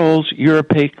 16-year-old's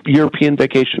European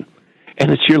vacation,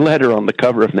 and it's your letter on the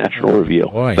cover of National Review.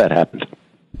 Boy. That happened.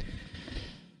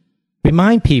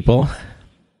 Remind people,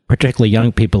 particularly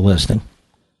young people listening,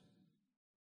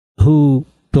 who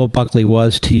Bill Buckley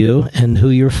was to you and who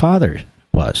your father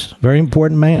was. Very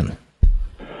important man.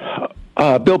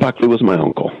 Bill Buckley was my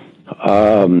uncle.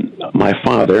 My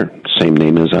father, same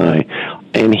name as I,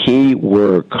 and he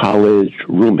were college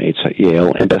roommates at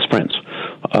Yale and best friends.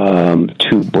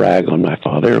 To brag on my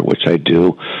father, which I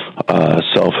do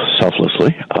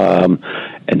selflessly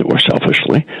or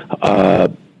selfishly,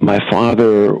 my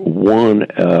father won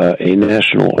a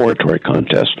national oratory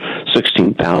contest,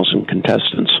 16,000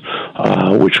 contestants,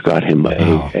 which got him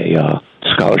a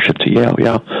scholarship to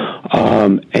Yale,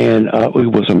 and he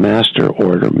was a master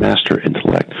orator, master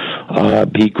intellect.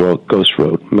 He ghost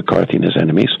wrote McCarthy and His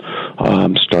Enemies,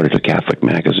 started a Catholic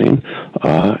magazine,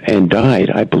 and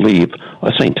died, I believe,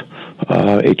 a saint.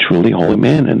 A truly holy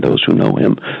man, and those who know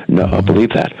him believe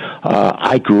that.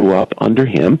 I grew up under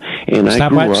him, and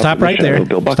Stop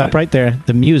right there.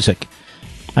 The music.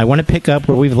 I want to pick up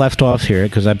where we've left off here,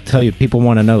 because I tell you, people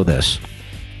want to know this.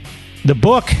 The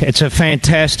book, it's a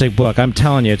fantastic book. I'm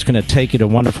telling you, it's going to take you to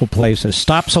wonderful places.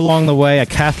 Stops Along the Way, A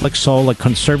Catholic Soul, A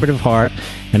Conservative Heart,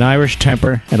 An Irish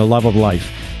Temper, and A Love of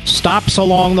Life. Stops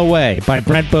Along the Way by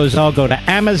Brent Bozell. Go to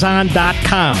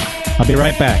Amazon.com. I'll be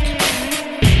right back.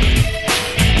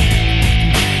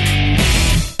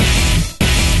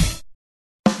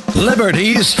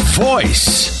 Liberty's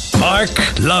voice, Mark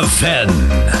Levin.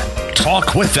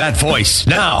 Talk with that voice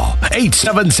now.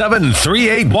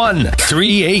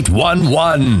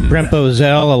 877-381-3811. Brent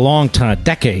Bozell, a long time,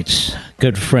 decades,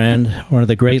 good friend, one of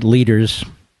the great leaders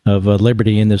of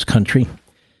liberty in this country.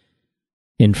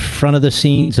 In front of the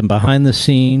scenes and behind the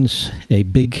scenes, a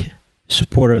big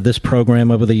supporter of this program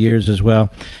over the years as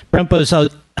well. Brent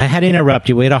Bozell, I had to interrupt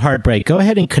you. We had a heartbreak. Go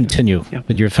ahead and continue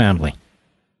with your family.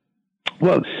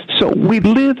 Well, so we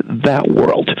lived that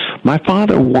world. My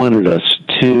father wanted us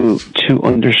to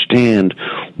understand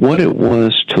what it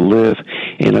was to live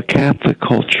in a Catholic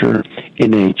culture,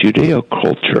 in a Judeo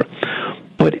culture.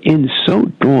 But in so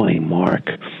doing, Mark,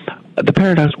 the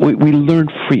paradox, we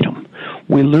learned freedom.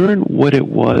 We learned what it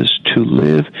was to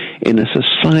live in a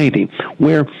society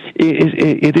where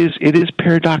it is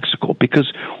paradoxical,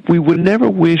 because we would never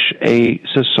wish a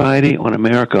society on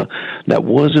America that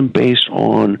wasn't based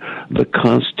on the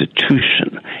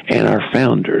Constitution and our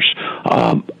founders.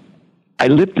 I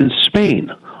lived in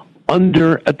Spain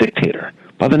under a dictator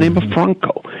by the name of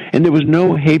Franco, and there was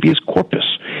no habeas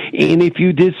corpus. And if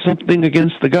you did something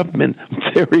against the government,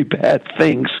 very bad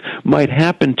things might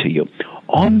happen to you.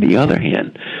 On the other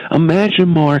hand, imagine,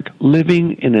 Mark,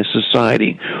 living in a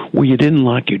society where you didn't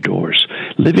lock your doors,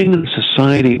 living in a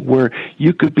society where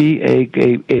you could be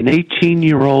an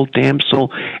 18-year-old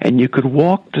damsel and you could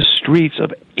walk the streets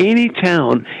of any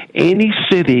town, any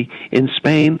city in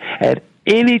Spain at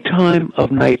any time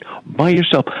of night by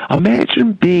yourself.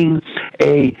 Imagine being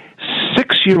a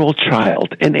 6-year-old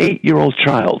child, an 8-year-old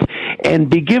child, and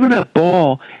be given a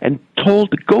ball and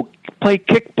told to go play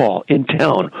kickball in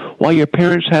town while your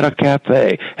parents had a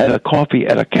coffee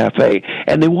at a cafe,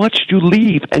 and they watched you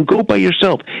leave and go by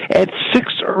yourself at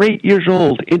 6 or 8 years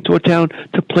old into a town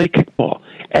to play kickball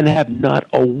and have not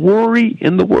a worry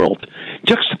in the world.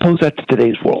 Juxtapose that to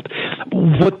today's world.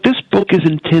 What this book is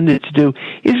intended to do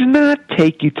is not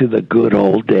take you to the good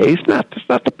old days. That's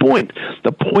not the point.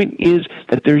 The point is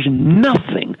that there's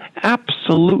nothing,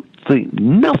 absolutely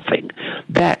nothing,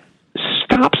 that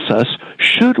stops us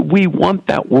should we want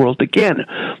that world again.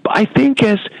 But I think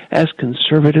as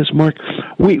conservatives, Mark,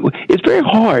 it's very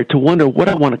hard to wonder what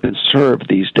I want to conserve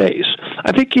these days.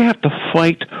 I think you have to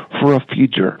fight for a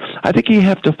future. I think you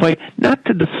have to fight not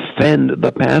to defend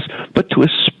the past, but to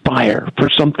aspire for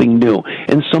something new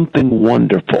and something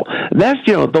wonderful. That's,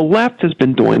 the left has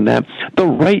been doing that. The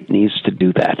right needs to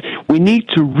do that. We need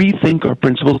to rethink our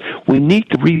principles. We need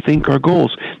to rethink our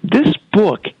goals. This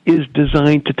book is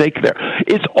designed to take there.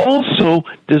 It's also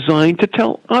designed to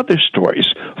tell other stories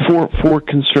for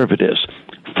conservatives.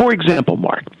 For example,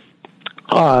 Mark,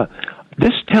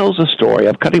 this tells a story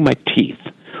of cutting my teeth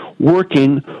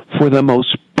working for the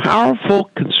most powerful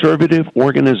conservative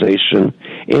organization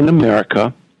in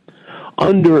America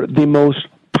under the most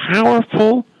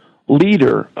powerful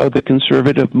leader of the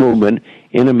conservative movement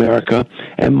in America.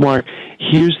 And Mark,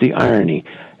 here's the irony.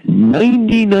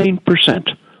 99%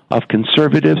 of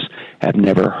conservatives have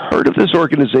never heard of this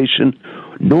organization,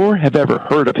 nor have ever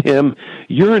heard of him.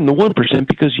 You're in the 1%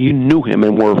 because you knew him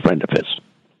and were a friend of his.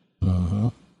 Uh-huh.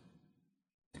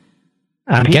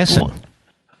 I'm guessing.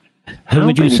 Who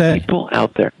would you say? How many people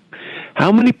out there?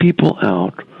 How many people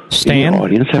out Stan? in the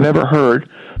audience have ever heard?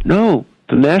 No,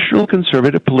 the National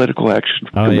Conservative Political Action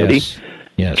Committee.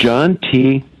 Yes. John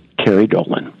T. Terry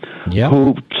Dolan,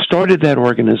 who started that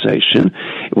organization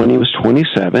when he was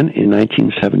 27 in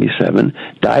 1977,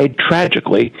 died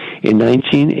tragically in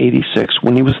 1986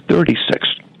 when he was 36.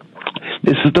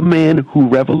 This is the man who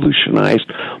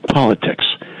revolutionized politics,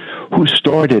 who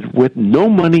started with no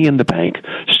money in the bank,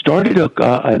 started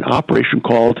an operation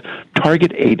called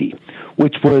Target 80,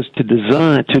 which was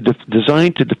designed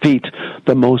to defeat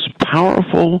the most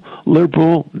powerful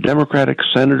liberal Democratic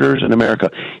senators in America.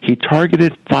 He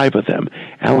targeted 5 of them: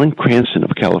 Alan Cranston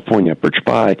of California, Birch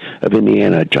Bayh of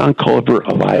Indiana, John Culver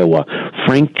of Iowa,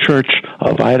 Frank Church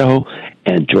of Idaho,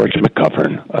 and George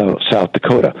McGovern of South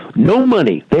Dakota. No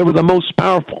money. They were the most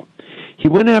powerful. He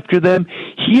went after them.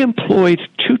 He employed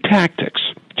 2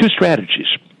 strategies.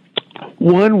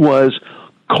 One was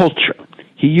culture.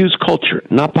 He used culture,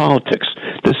 not politics.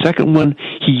 The second one,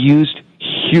 he used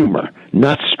humor,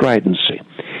 not stridency.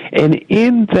 And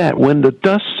in that, when the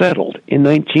dust settled in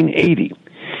 1980,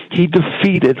 he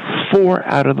defeated 4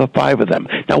 out of the 5 of them.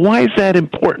 Now, why is that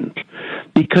important?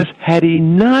 Because had he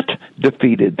not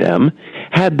defeated them,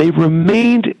 had they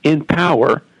remained in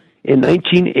power in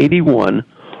 1981,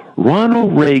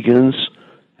 Ronald Reagan's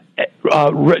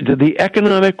the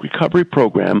economic recovery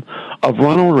program of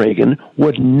Ronald Reagan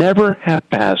would never have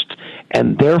passed,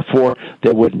 and therefore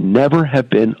there would never have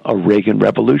been a Reagan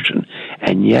revolution.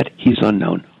 And yet he's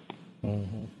unknown.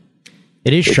 Mm-hmm.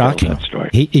 It is shocking.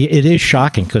 It is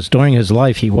shocking because during his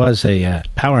life he was a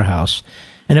powerhouse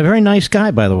and a very nice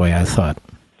guy, by the way, I thought.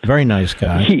 Very nice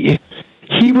guy.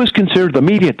 He was considered, the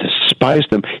media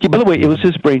despised him. By the way, it was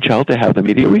his brainchild to have the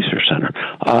Media Research Center.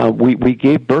 We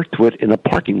gave birth to it in a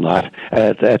parking lot,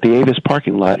 at the Avis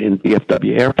parking lot in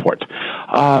DFW Airport.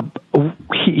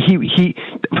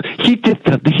 He did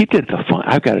the fun.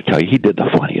 I've got to tell you, he did the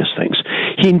funniest things.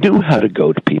 He knew how to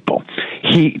go to people.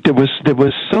 There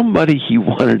was somebody he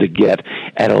wanted to get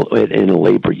in a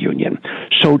labor union.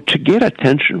 So to get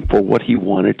attention for what he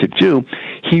wanted to do,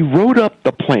 he wrote up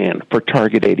the plan for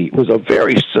Target 80. It was a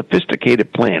very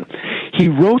sophisticated plan. He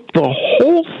wrote the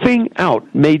whole thing out,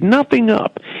 made nothing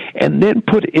up, and then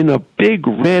put in a big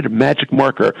red magic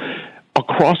marker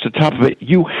across the top of it,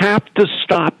 "You have to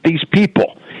stop these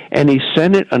people." And he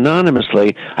sent it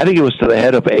anonymously. I think it was to the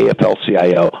head of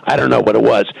AFL-CIO. I don't know what it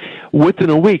was. Within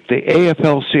a week, the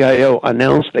AFL-CIO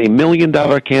announced $1 million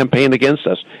campaign against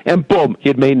us. And boom, he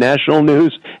had made national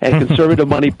news, and conservative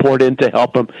money poured in to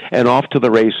help him, and off to the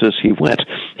races he went.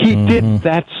 He did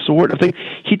that sort of thing.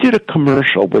 He did a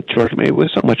commercial with George. It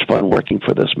was so much fun working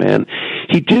for this man.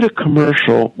 He did a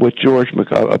commercial with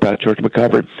about George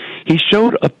McGovern. He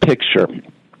showed a picture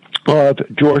of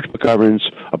George McGovern's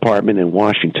apartment in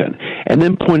Washington, and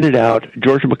then pointed out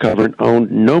George McGovern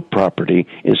owned no property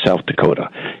in South Dakota.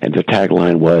 And the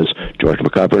tagline was, "George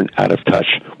McGovern out of touch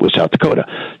with South Dakota."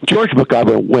 George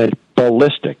McGovern went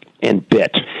ballistic and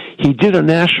bit. He did a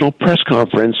national press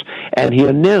conference, and he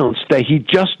announced that he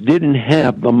just didn't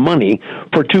have the money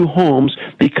for 2 homes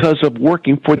because of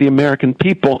working for the American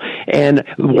people. And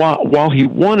while he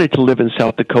wanted to live in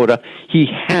South Dakota, he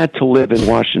had to live in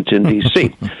Washington,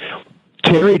 D.C.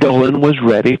 Terry Dolan was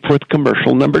ready for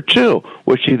commercial number 2,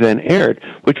 which he then aired,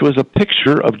 which was a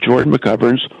picture of George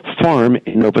McGovern's farm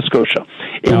in Nova Scotia.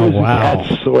 It was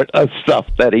that sort of stuff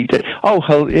that he did.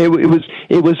 It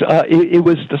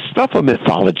was the stuff of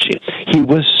mythology. He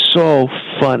was so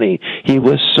funny. He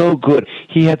was so good.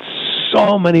 He had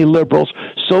so many liberals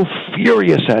so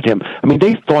furious at him. I mean,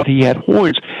 they thought he had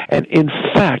horns, and in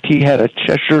fact, he had a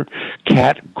Cheshire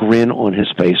cat grin on his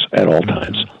face at all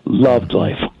times. Loved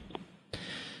life.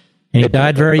 And he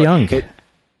died very young.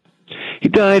 He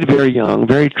died very young,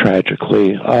 very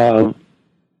tragically.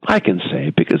 I can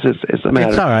say because it's a matter.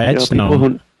 It's all right. It's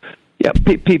known.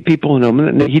 People who know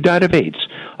him. He died of AIDS,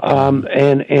 he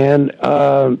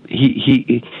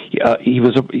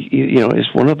was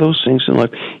it's one of those things in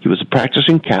life. He was a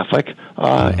practicing Catholic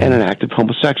and an active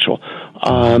homosexual.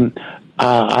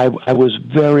 I was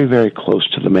very, very close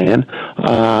to the man.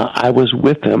 I was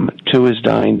with him to his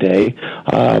dying day.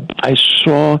 I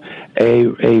saw a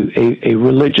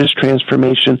religious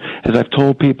transformation. As I've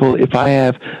told people, if I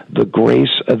have the grace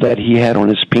that he had on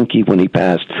his pinky when he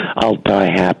passed, I'll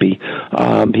die happy.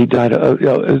 He died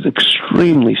an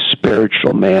extremely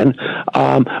spiritual man,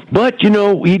 but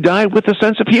he died with a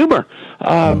sense of humor.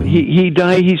 He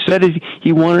died. He said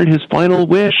he wanted his final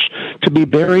wish to be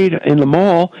buried in the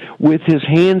mall with his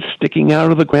hands sticking out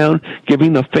of the ground,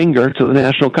 giving the finger to the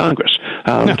National Congress,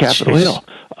 Capitol Hill.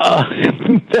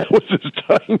 That was his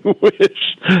dying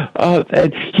wish.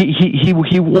 And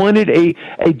he wanted a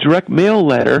direct mail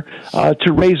letter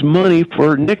to raise money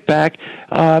for Nick Back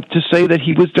to say that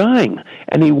he was dying,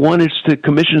 and he wanted to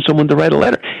commission someone to write a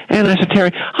letter. And I said,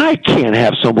 Terry, I can't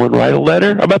have someone write a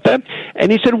letter about that.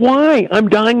 And he said, why? I'm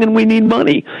dying and we need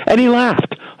money. And he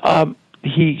laughed.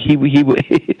 It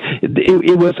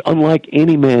was unlike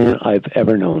any man I've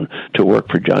ever known to work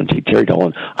for John T. Terry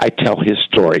Dolan. I tell his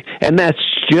story, and that's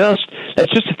just the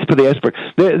tip of the iceberg.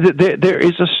 There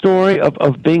is a story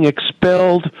of being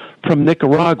expelled from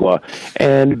Nicaragua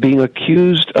and being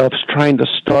accused of trying to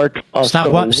start a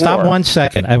civil war. Stop 1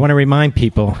 second. I want to remind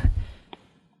people,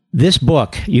 this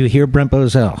book, you hear Brent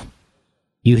Bozell,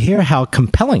 you hear how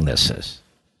compelling this is,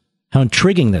 how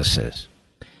intriguing this is.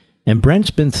 And Brent's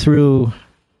been through,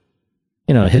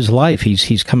 his life.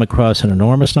 He's come across an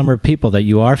enormous number of people that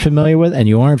you are familiar with and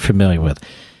you aren't familiar with.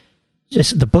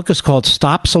 The book is called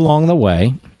Stops Along the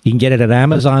Way. You can get it at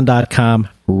Amazon.com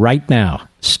right now.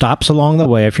 Stops Along the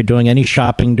Way. If you're doing any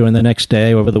shopping during the next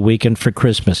day, over the weekend, for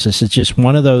Christmas, this is just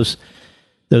one of those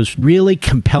really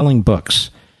compelling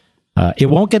books.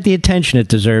 It won't get the attention it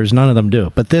deserves. None of them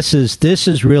do. But this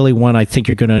is really one I think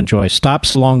you're going to enjoy.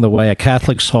 Stops Along the Way, a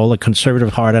Catholic soul, a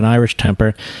conservative heart, an Irish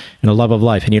temper, and a love of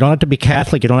life. And you don't have to be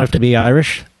Catholic. You don't have to be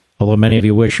Irish, although many of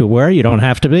you wish you were. You don't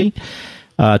have to be.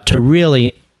 To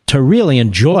really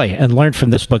enjoy and learn from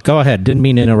this book. Go ahead. Didn't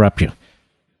mean to interrupt you.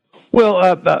 Well,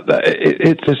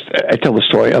 it's just, I tell the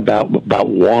story about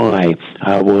why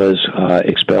I was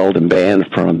expelled and banned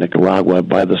from Nicaragua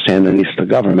by the Sandinista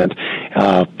government,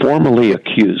 publicly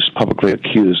accused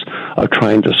of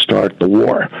trying to restart the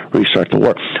war,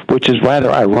 which is rather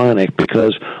ironic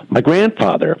because my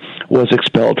grandfather was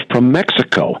expelled from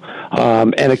Mexico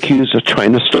and accused of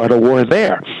trying to start a war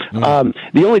there.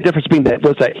 The only difference being that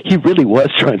was that he really was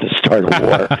trying to start a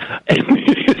war.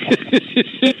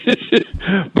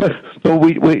 But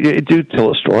we do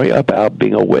tell a story about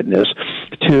being a witness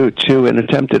to an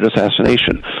attempted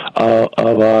assassination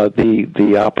of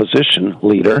the opposition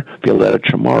leader, Violeta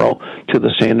Chamorro, to the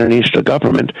Sandinista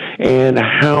government, and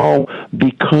how,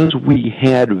 because we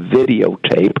had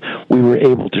videotape, we were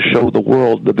able to show the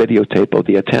world the videotape of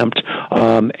the attempt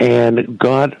and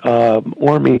got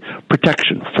Army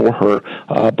protection for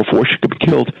her before she could be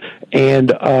killed.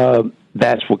 And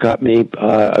that's what got me.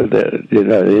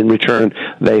 In return,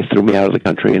 they threw me out of the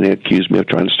country and they accused me of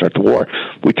trying to start the war.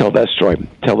 We tell that story.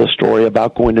 Tell the story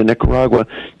about going to Nicaragua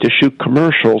to shoot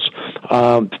commercials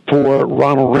for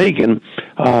Ronald Reagan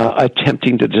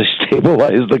attempting to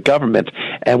destabilize the government.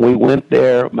 And we went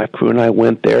there, my crew and I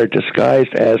went there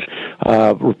disguised as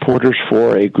reporters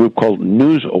for a group called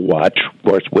News Watch, of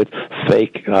course, with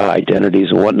fake identities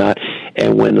and whatnot.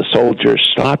 And when the soldiers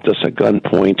stopped us at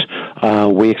gunpoint,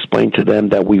 we explained to them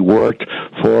that we worked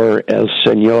for El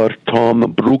Señor Tom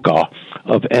Brokaw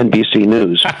of NBC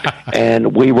News,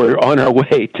 and we were on our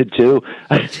way to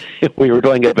we were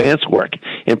doing advance work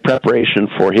in preparation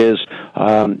for his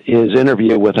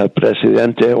interview with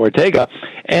Presidente Ortega,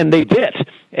 and they did.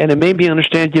 And it made me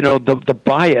understand, the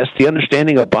bias, the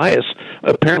understanding of bias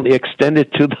apparently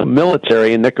extended to the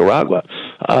military in Nicaragua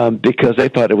because they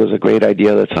thought it was a great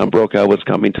idea that Tom Brokaw was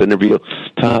coming to interview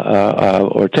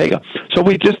Ortega. So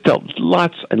we just told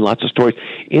lots and lots of stories,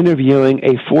 interviewing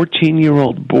a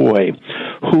 14-year-old boy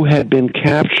who had been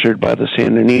captured by the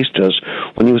Sandinistas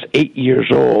when he was 8 years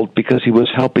old because he was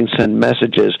helping send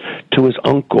messages to his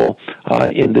uncle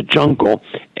in the jungle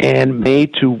and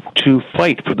made to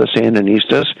fight for the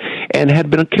Sandinistas and had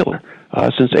been a killer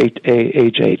since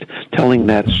age 8, telling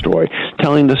that story.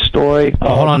 Telling the story...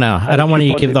 hold on now. I don't want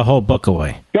you to give the whole book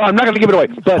away. No, I'm not going to give it away,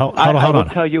 but I will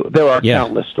tell you there are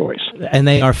countless stories. And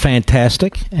they are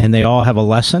fantastic, and they all have a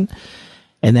lesson.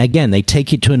 And again, they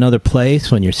take you to another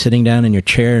place when you're sitting down in your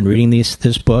chair and reading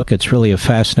this book. It's really a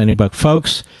fascinating book.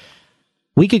 Folks,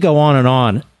 we could go on and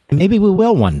on. Maybe we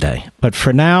will one day. But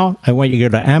for now, I want you to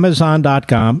go to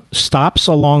Amazon.com. Stops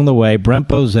Along the Way, Brent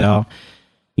Bozell.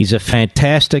 He's a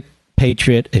fantastic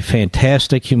patriot, a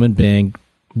fantastic human being,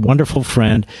 wonderful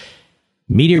friend.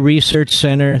 Media Research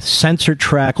Center, Censor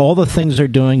Track, all the things they're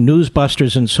doing,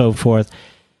 Newsbusters and so forth.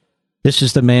 This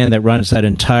is the man that runs that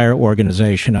entire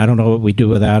organization. I don't know what we do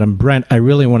without him. Brent, I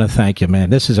really want to thank you, man.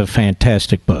 This is a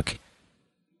fantastic book.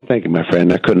 Thank you, my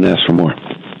friend. I couldn't ask for more.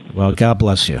 Well, God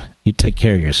bless you. You take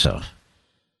care of yourself.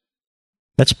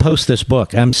 Let's post this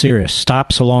book. I'm serious.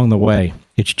 Stops Along the Way.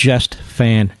 It's just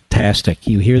fantastic.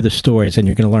 You hear the stories, and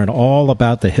you're going to learn all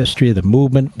about the history of the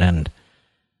movement and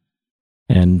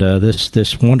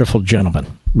this wonderful gentleman.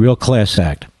 Real class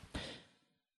act.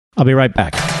 I'll be right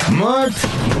back. Mark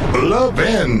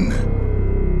Levin.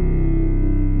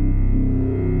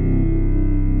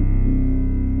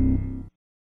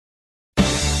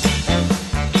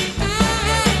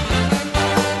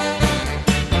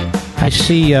 I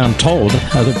see, I'm told,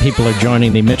 other people are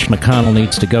joining the Mitch McConnell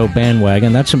needs to go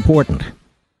bandwagon. That's important.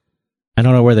 I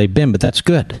don't know where they've been, but that's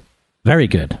good. Very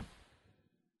good.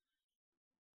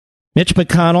 Mitch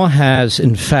McConnell has,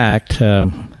 in fact,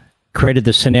 created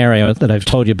the scenario that I've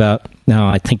told you about now,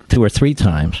 I think 2 or 3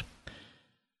 times,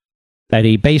 that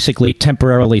he basically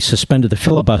temporarily suspended the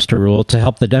filibuster rule to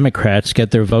help the Democrats get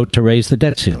their vote to raise the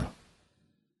debt ceiling.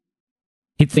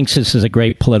 He thinks this is a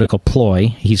great political ploy,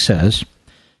 he says,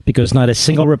 because not a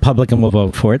single Republican will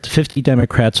vote for it. 50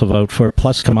 Democrats will vote for it,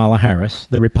 plus Kamala Harris.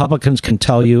 The Republicans can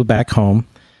tell you back home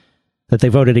that they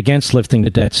voted against lifting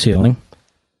the debt ceiling.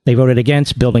 They voted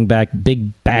against building back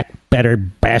big, back, better,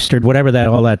 bastard, whatever that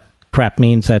all that crap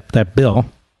means, that bill,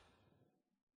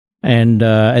 and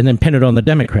then pin it on the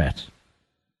Democrats.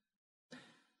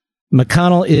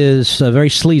 McConnell is very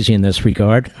sleazy in this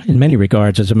regard, in many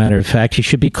regards, as a matter of fact. He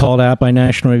should be called out by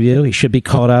National Review. He should be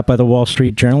called out by the Wall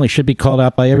Street Journal. He should be called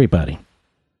out by everybody.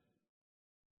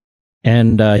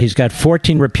 And he's got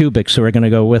 14 Republicans who are going to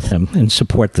go with him and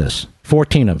support this.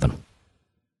 14 of them.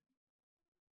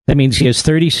 That means he has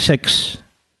 36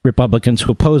 Republicans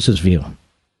who oppose his view.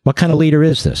 What kind of leader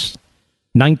is this?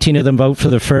 19 of them vote for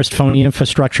the first phony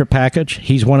infrastructure package.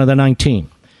 He's one of the 19.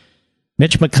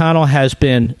 Mitch McConnell has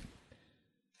been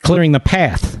clearing the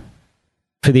path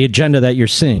for the agenda that you're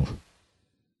seeing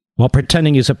while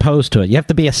pretending he's opposed to it. You have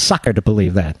to be a sucker to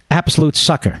believe that. Absolute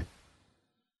sucker.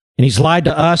 And he's lied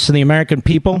to us and the American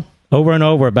people over and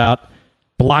over about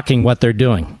blocking what they're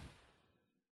doing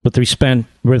with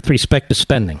respect to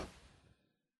spending.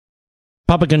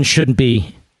 Republicans shouldn't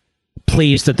be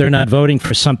pleased that they're not voting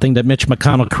for something that Mitch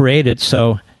McConnell created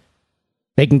so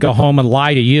they can go home and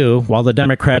lie to you while the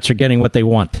Democrats are getting what they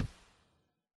want.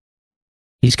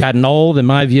 He's gotten old, in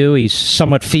my view. He's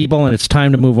somewhat feeble, and it's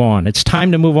time to move on. It's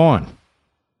time to move on.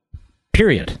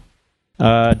 Period.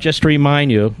 Just to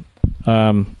remind you,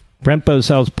 Brent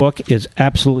Bozell's book is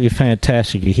absolutely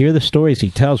fantastic. You hear the stories he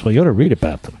tells, well, you ought to read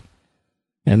about them.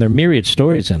 And there are myriad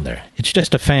stories in there. It's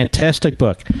just a fantastic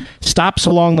book. Stops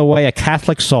Along the Way, a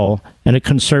Catholic soul and a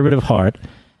conservative heart,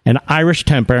 an Irish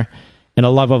temper, and a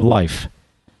love of life.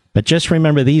 But just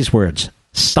remember these words.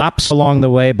 Stops Along the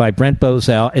Way by Brent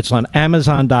Bozell. It's on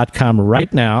Amazon.com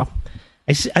right now.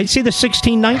 I see the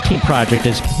 1619 Project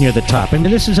is near the top. I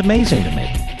mean, this is amazing to me.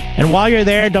 And while you're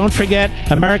there, don't forget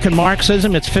American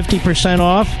Marxism. It's 50%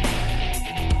 off.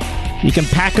 You can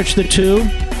package the two,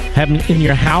 have them in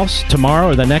your house tomorrow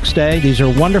or the next day. These are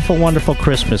wonderful, wonderful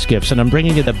Christmas gifts, and I'm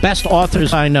bringing you the best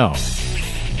authors I know.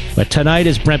 But tonight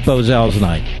is Brent Bozell's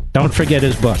night. Don't forget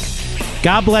his book.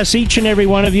 God bless each and every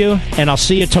one of you, and I'll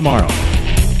see you tomorrow.